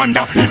have to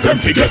wonder if them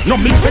forget. No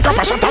mix a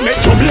capacity to make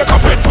Jamaica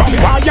fed. From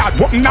wired,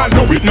 walking all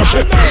no with no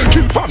shit.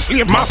 Kill from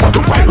slave master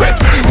to pirate.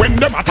 When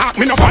them attack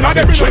me no follow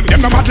them trip.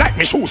 Them no mad like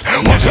me shoes,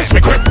 must dress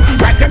me crap.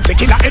 Rise them say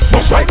killer it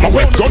bust like my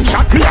wet.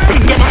 Gunshot me a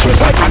fling them ashes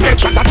like a net.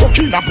 Shot a chuck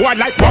kill a boy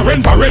like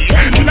Warren Barrett.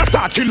 Killer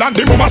start kill and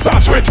the mama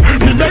start sweat.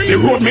 Me make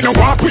the road, me no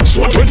walk with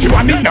sword.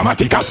 21 in a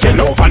matic a scale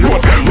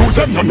overload. Rules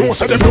them no know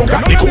so them don't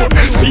got the code.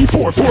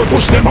 C4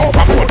 push them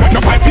overboard. No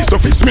fight fist to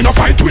fist, me no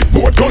fight with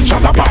board.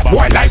 Gunshot a bad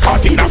boy like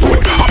Martina Ford.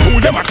 I pull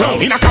them a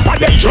clown in a cup of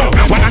danger.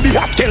 One of the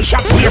scale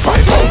shot we a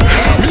fight out.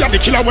 Me a the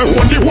killer we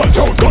hold the whole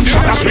town.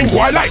 Gunshot a string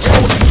boy like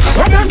stone.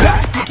 When them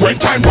there, when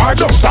time war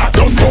just start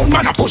done town.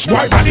 Man a push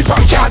boy body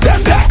punk yard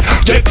them there.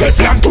 Get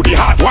Teflon to the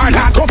heart while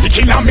I come to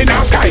kill them in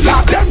a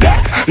skylab them there.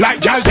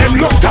 Like y'all them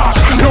love talk.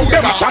 Now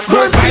them a chat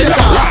more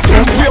violent rat.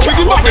 We a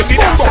give up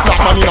residence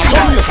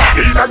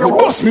at You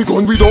bust me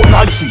gun without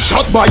license.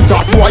 Shot by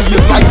that boy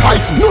is like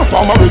Tyson. No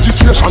farmer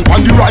registration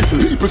on the rifle.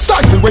 People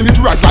stifle when it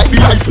rise like the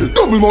rifle.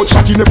 Double mouth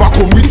shot he never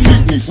come with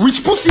fitness.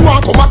 Which pussy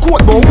want come a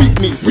quote about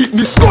witness?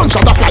 Witness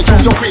gunshot a fly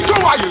through your face.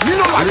 Don't worry, me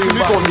no license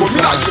me gun, but me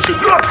license the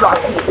blood clot.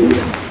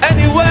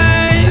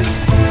 Anyway,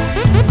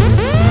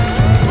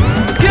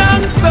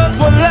 gangsta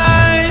for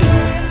life.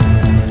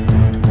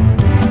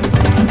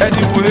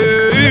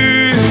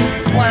 Anyway,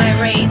 Why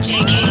rate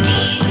JKD?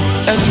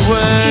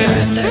 anyway, Here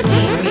are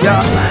 13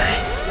 reasons why.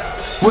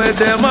 where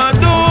them a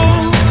do,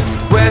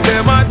 where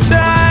them a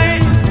try,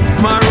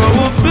 my road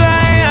will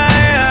fly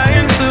high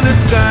into the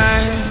sky.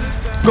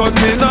 Got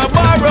me no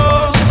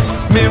borrow,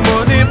 me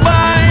money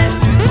buy,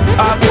 I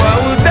go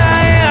will die.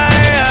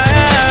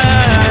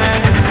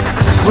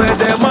 Where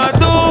them a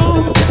do,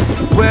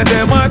 where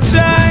them a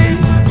try,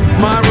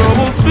 my road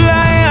will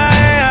fly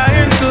high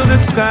into the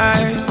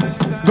sky.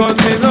 Got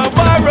me no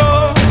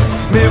borrow,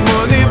 me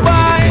money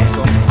buy,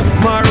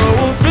 my road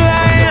will fly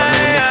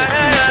high.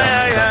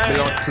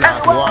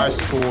 War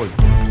school.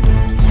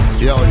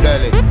 Yo,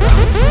 Delhi.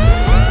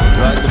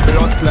 Right, the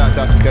blood clot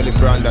that skelly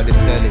for under the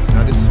celly.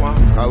 Now the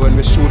swamps. And when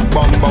we shoot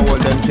bomb all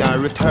them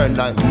can return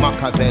like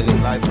Machiavelli.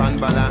 Life and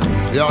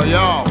balance. Yo.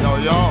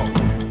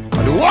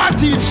 And the war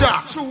teacher.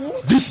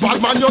 This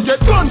bad man you get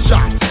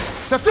gunshot.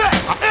 Say fair,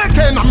 a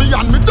AK na me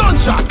and me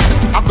gunshot.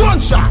 A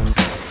gunshot.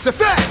 Say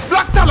fair,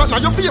 black talent na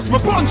your face me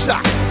punch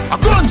that. A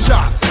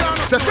gunshot.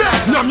 Say fair,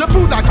 nam your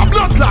food like a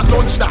blood clot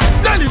lunch that.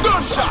 Delhi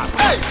gunshot.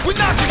 Hey, we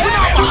not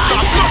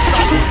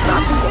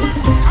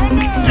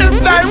If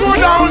they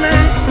would only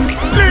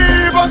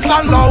leave us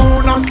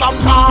alone and stop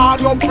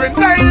calling up with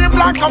name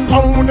like a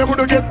phone, they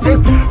would get me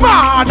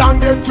mad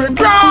and get me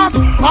cross.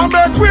 And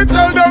make we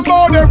tell them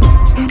about them.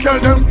 Tell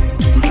them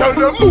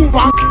move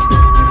on.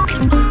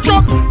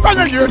 Jump when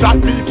you hear that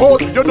people,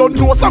 you don't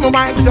know some of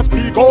mine just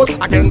speak out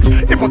against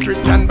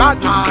hypocrites and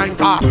bad mind.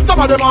 Some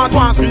of them aren't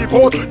one speak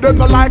out. Them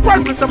not like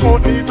when we step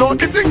out, need on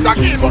the things that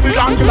keep up the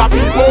angular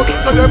people.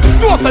 So them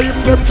know say if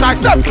them try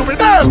steps to me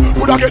them,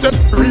 would I get them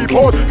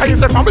report? And you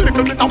say from a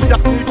little bit and we a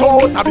sneak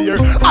out of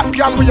here. Hot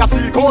girl we a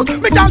seek out.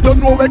 Me girl don't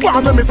know where go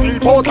and me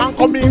sleep out and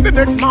come in the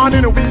next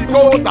morning a week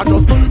out. And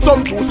just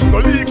some juice we no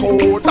leak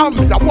out. And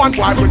me a one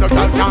boy when the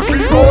girl can't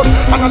freak out.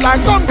 And I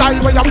like some guy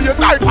when you wear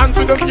tight pants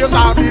with them face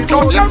and beat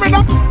out. Hear me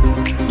now?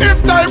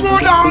 If they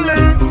would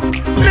only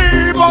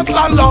leave us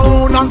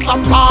alone and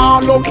stop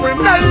call up with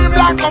name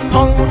like a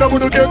phone, they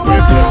would get me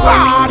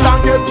hard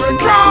and get me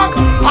cross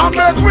and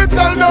make we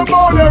tell them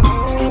about them.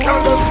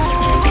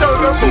 Tell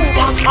them move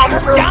on.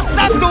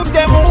 Gangsters do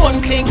them own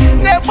thing,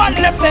 never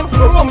left them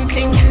chrome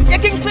thing. The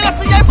King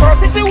Selassie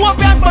University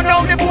open, but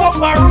now they move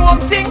my room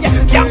thing.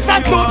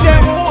 Gangsters do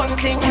them own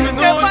thing,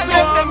 never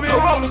left them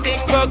chrome thing.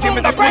 So give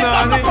me the price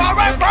of the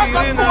forest, first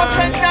of course,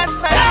 and that's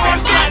the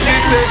She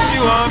said she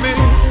want me,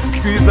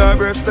 squeeze her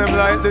breast them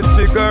like the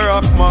trigger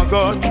of my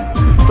gun.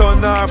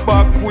 Turn her her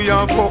back, we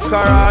and fuck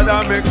her hard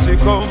and make she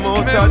come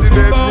out of the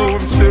bedroom,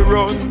 she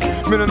run.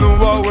 Me no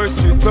know where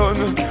she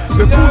done.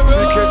 The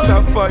pussy catch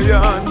a fire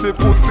and the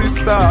pussy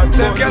start.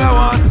 Them girl I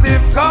want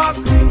stiff cock,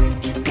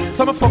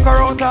 so me fuck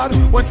her out hard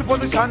when she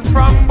position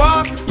from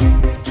back.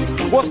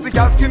 What's the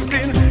girl skin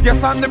clean?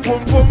 Yes, and the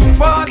pum pum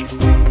fat.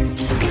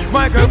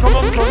 My girl come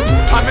up front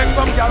and make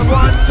some girl go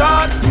and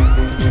chat.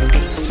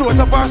 Show it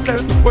up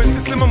herself when she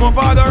see me move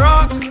out the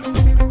rock.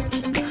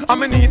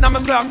 I'm in need, I'm a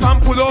clock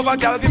and pull over,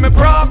 girl, give me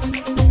props.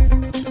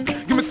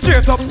 Give me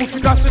straight up pussy,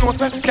 cause she knows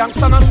that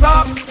gangsta no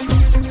socks.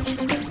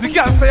 The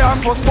girl say her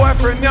first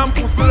boyfriend, and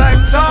pussy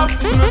like chops.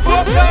 Me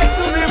fuck her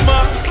to the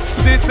max.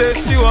 She say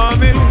she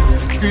want me.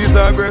 Squeeze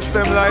her breast,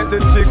 them like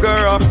the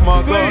trigger of my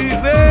gun.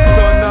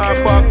 Turn her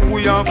back,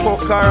 we and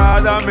fuck her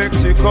hard and make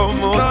she come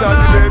out of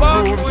the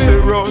bedroom, she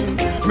run.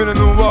 Me no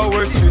know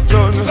where she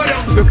done.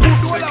 The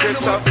pussy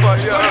catch a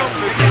fire and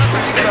the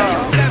pussy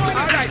start.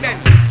 Alright then,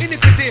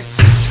 iniquity,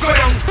 go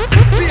down.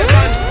 Be a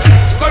man,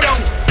 go down.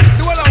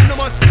 Do along the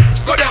must,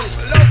 go down.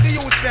 Love the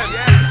youth them.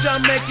 Jah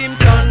make him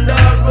thunder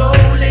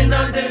rolling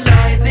on the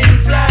lightning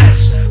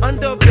flash. On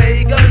the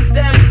pagans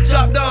them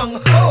drop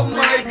down. Oh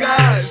my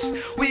gosh,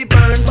 we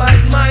burn bad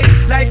mic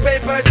like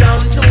paper down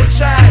to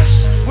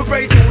trash. We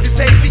pray to the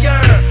Savior.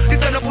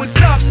 This one a full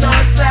stop, no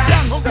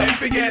slash. Don't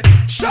forget,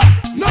 shot,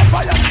 no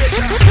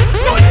violation.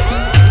 Bullet,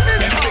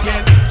 don't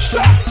forget,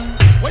 shot.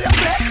 What you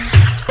say?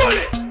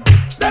 Bullet,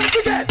 don't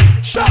forget,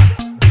 shot.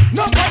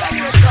 No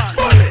violation.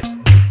 Bullet,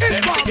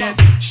 don't forget,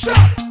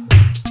 shot.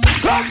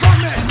 Come from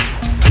me.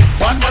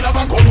 One man of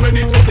a gun when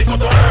it was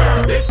goes up.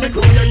 This me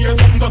crew, you hear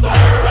something goes up.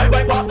 Drive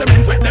by past them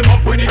and wet them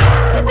up with it.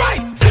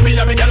 Right, see me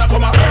and me gyal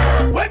come up.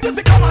 When you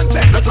see come and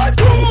say, let's drive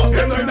through.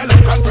 Them know in a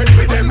long conference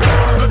with them.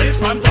 No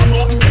this man from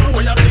Mountain View,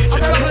 where you bleach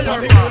in a room.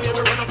 Nothing new, they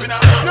will run up in a.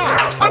 No,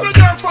 I'm not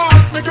your fault.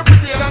 Make you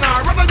pretty and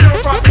I run on your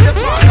fault. Make you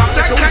smart.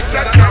 Check,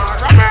 check,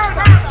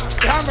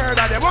 I'm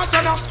murder, they want to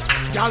know.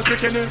 Y'all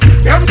picking it.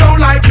 Them don't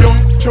like you,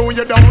 show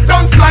you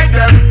don't slide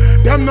them.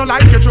 Them no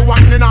like you, you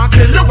want me not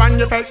kill you. And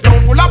your face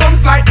down full of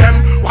bumps like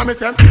them. What me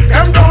say?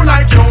 Them don't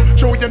like you,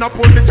 show you not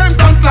pull the same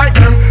stunts like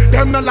them.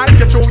 Them no like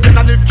you, show you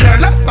not live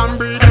careless and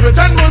breathe every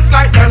 10 months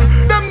like them.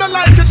 Them no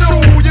like you, show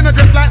you not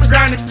dress like my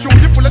granny. Show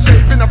you full of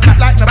shape in a flat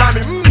like the Bambi.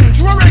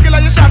 You a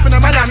regular, you shop in a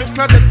Miami.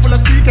 Closet full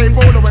of CK,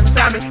 Polo and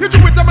Tammy. You do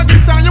it some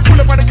guitar and you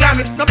full up on the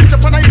glammy. Now bitch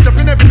up on a hitch up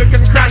in every look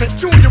and cranny.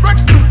 Show you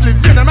exclusive,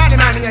 you're the manny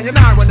and you're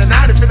not running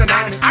 90 for the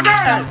 90.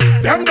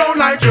 Them don't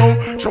like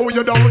you, show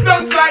you don't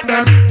dance like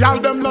them. Y'all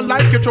them don't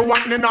like you, you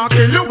want me not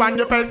kill you. And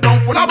your face down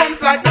full of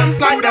bumps like them,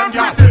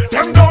 y'all.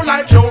 Them don't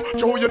like you,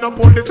 show you don't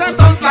put the same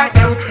sons like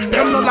them.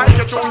 Them don't like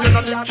you, show you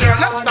don't live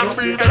careless and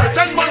breathe every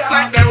 10 months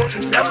like them.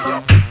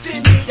 See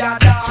me a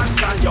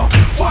dance and you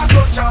walk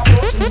out your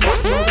buttons up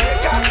to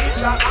make a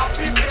hit a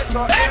happy place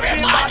for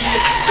everybody.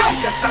 Just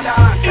get your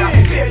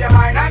dance, clear your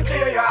mind and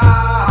clear your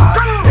heart.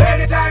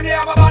 Anytime you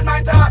have a bad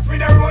mind thoughts, me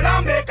the road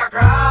and make a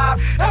cross.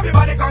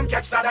 Everybody come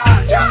catch the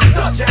dance,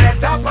 touch your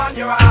head up on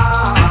your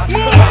heart.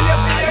 When you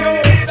see you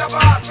need a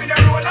pass, me the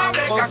road and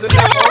make a cross.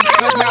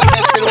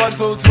 1,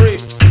 2, 3.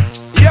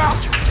 Yeah.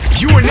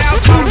 You are now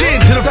tuned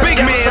in to the big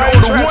man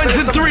on the ones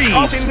and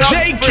threes,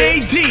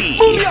 JKD.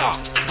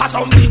 As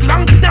some big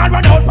long, now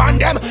run out on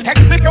them.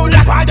 Explic you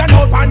last why don't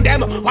out on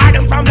them. Why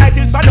them from night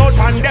till sun out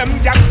on them.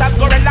 Gangsters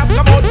gorillas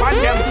come out on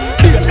them.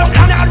 Big long,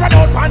 now run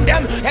out on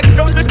them.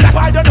 Explode with that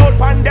why don't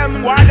out on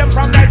them. Why them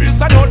from night till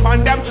sun out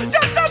on them.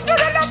 Gangsters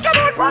gorillas come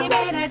out on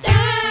them. We better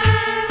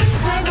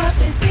dance, I got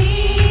to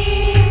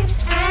see.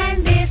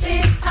 And this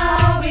is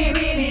how we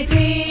really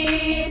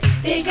bleed.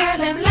 They got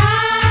them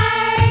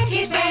like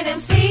it, made them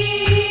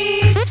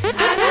see. And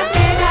I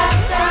said that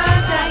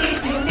dance like if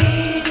you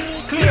need.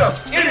 Clear,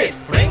 hit it.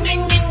 Ring,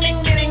 ding, ding,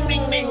 ding, ding,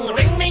 ding, ding.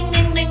 Ring, ding,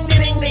 ding, ding,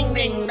 ding, ding,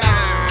 ding, da.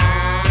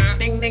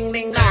 Ding, ding,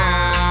 ding,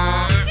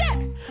 da.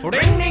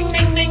 Ring, ding,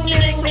 ding, ding,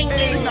 ding, ding,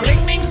 ding.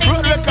 Ring, ding,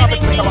 ding, ding, ding,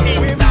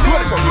 ding,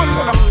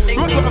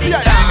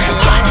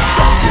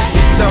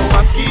 The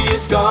wacky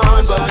is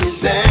gone, but his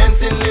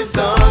dancing lives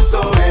on. So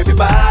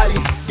everybody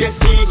get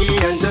jiggy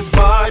and just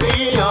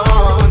party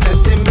on.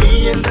 Setting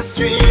me in the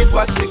street,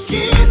 watch the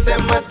kids,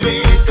 them a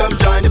tweet. Come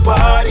join the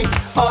party,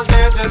 all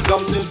dancers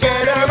come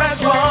together as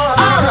one.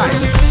 Alright,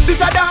 this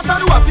a dance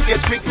on the wacky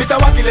get quick.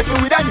 Mr. Wacky left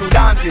me with a new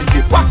dancing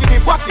tip. Wacky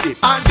dip,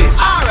 and this.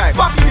 Alright,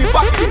 wacky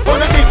dip. On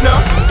the dip now,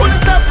 on the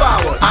step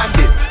forward, and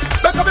dip.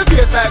 Back up the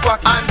face like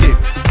wacky, and dip.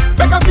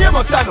 Back up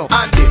famous stand up,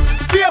 and dip.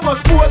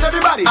 Famous pose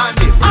everybody, and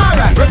dip.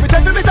 Alright,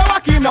 represent me Mr.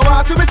 Wacky, now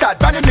I see me start.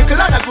 Van him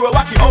nickel and I grow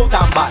Wacky out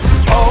and back.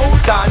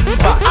 Out and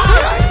back,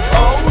 alright,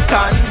 out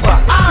and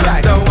back.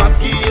 Alright, Mr.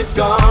 Wacky is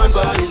gone,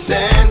 but his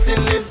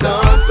dancing lives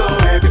on. So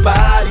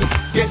everybody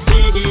get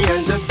jiggy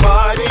and just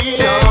party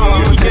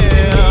on.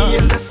 Me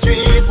in the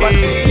street,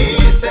 watch the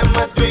kids, them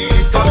a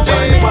tweet. Come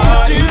join the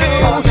party,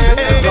 all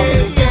dancers come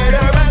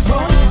together as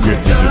one.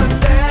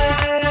 Just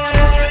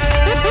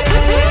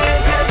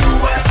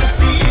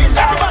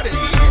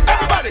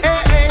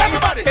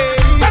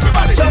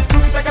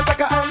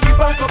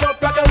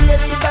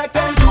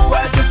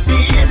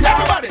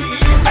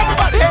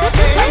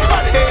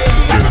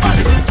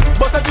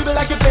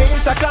like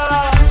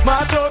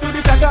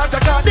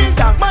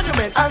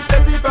right and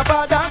set the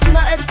proper dance in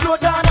a explode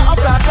down a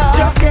flat line.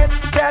 Just get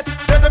that,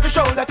 turn up your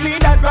shoulder, clean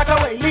that, rock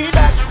away, leave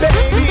that,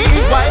 baby.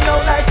 Why no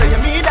like say you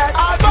mean that?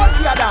 All about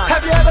your dance.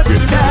 Have you ever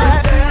seen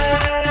that?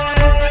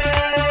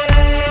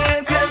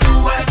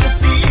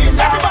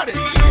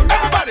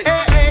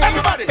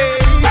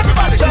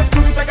 Everybody, just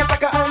do the chaka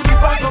chaka and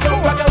keep on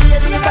coming. Rock away,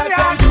 leave that,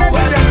 and do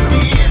what you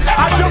feel.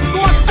 I just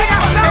go sing a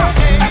song.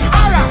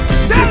 Alright,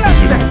 tell us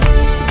that.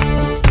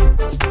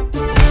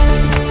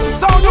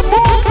 So the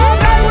move on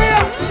that way.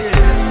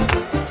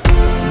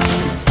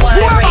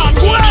 Why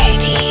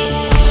JKD?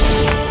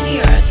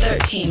 Here are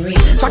 13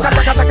 reasons why.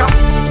 Chaka chaka.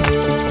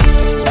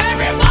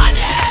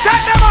 Everybody,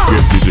 take them out.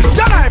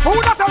 Janai, who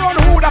that around,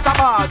 who that a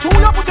ball? Who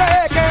you put your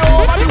AK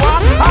over the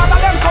wall? All of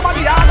them come and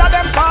the all of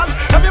them fall.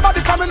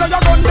 Everybody coming on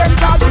your gun, them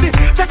call to the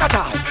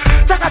chaka-tal.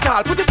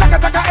 Put the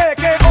chaka-chaka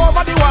AK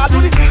over the wall. Do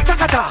the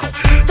chaka-tal.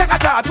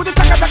 Put the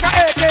chaka-chaka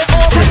AK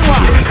over the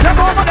wall. Them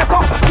over the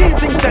top, keep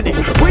things steady.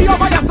 We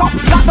over your top,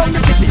 lock down the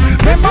city.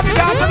 Remember the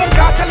dance and them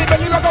catch Shelly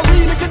Belly. We're gonna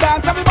really to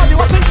dance, everybody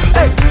watching.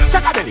 Hey,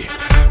 chaka-belly.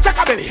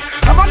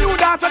 Have a new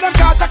dance and them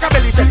call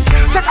chaka-belly, Shelly.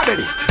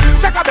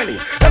 Chaka-belly.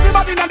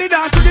 Everybody on the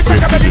dance to the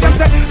chaka-belly. Them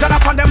say, Jana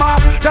fan them off,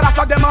 Jana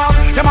flag them off.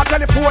 Them a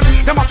telephone,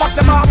 them a fax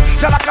them off.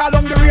 Jana call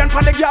on the rain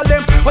from the girl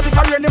them. But if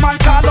I rain the man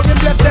call on him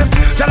bless them.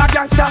 Jana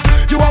gangster,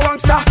 you a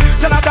wangster.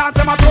 Jana dance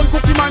them a turn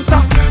cookie monster.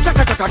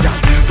 Chaka girl,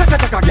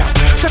 chaka girl.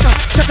 Chaka.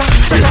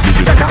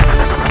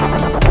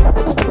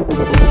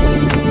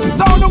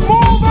 So the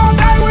move on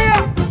that way.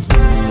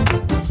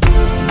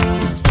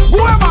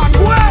 Go man,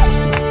 go.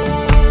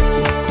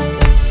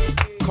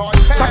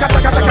 Chaka.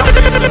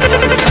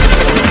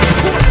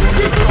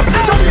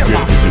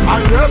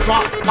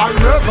 I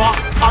never,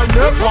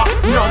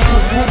 nyan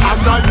boom boom,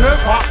 and I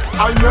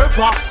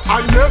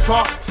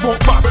never, fuck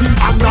party,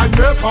 and I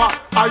never,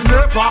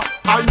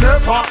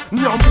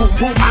 nyan boom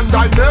boom, and I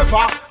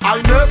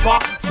never,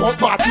 fuck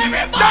party.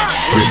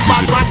 Big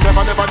bad man,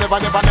 never.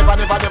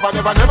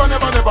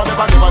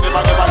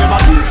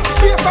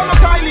 Face on a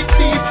toilet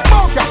seat,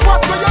 Mocha, what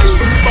will you eat?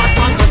 Big bad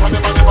man,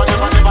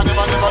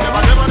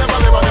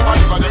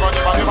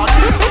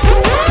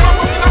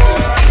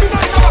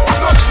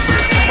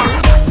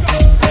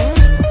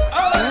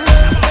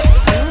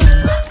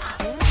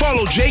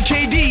 Follow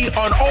JKD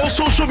on all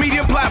social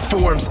media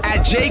platforms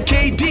at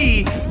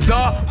JKD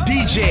the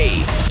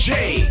DJ.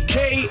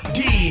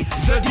 JKD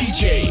the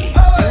DJ.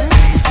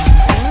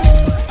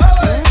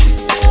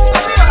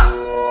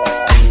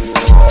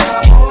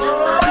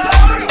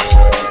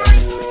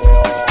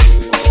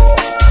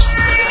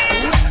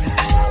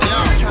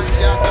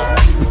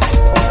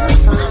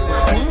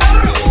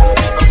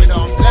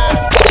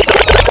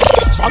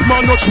 Bad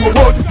man not true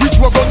word, which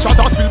were gunshot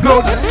and spill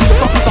blood.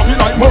 Philosophy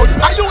like mud.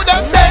 Are you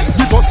them say?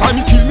 The first time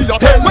he kill me a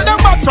 10. When them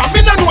bad from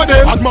me, no know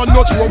them. Bad man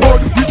not true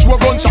word, which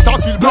were gunshot and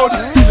spill blood.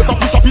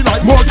 Philosophy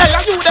like mud. Hey,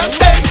 are you them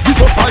say? The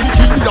first time he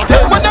kill me a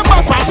 10. When them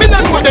bad from me,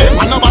 no know them.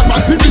 And a bad man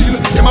fi real,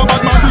 them a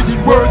bad man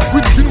reading words.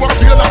 With the war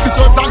feel like the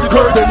serves and the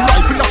curves. Then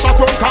rifle a shot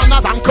round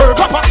corners and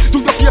curves. Papa, to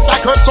your face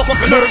like curves, suck up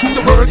the nerves. To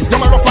the birds, them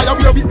a rough fire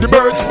away with the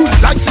birds. Good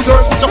like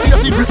scissors, put your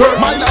face in reverse.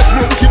 My life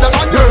more wicked than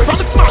yours. From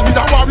the small with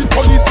a war with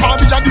police,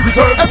 army and the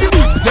reserve. Every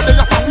week, yeah, they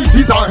assassin,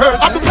 these are hers.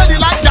 I'm the penny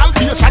like gal,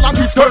 facial and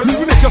twist girls.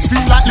 We make you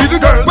scream like little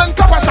girls. When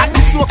copper shot,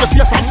 this smoke the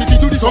fear from city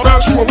to the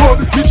suburbs. True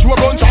word, the true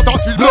gunshot and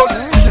spill blood.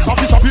 Face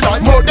happy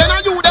like mud. Then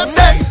are you them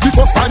say? The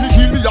first time he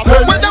kill me a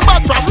 10. When them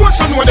bad from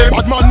Russian, when them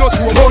bad man not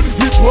true mud.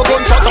 The true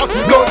gunshot and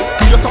spill blood.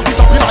 Face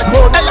happy like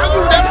mud. Then are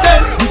you them say?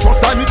 The first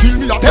time he kill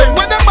me a 10.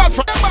 When them bad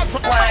from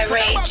Why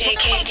rate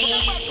JKD?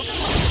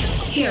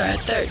 Here are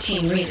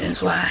 13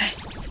 reasons why.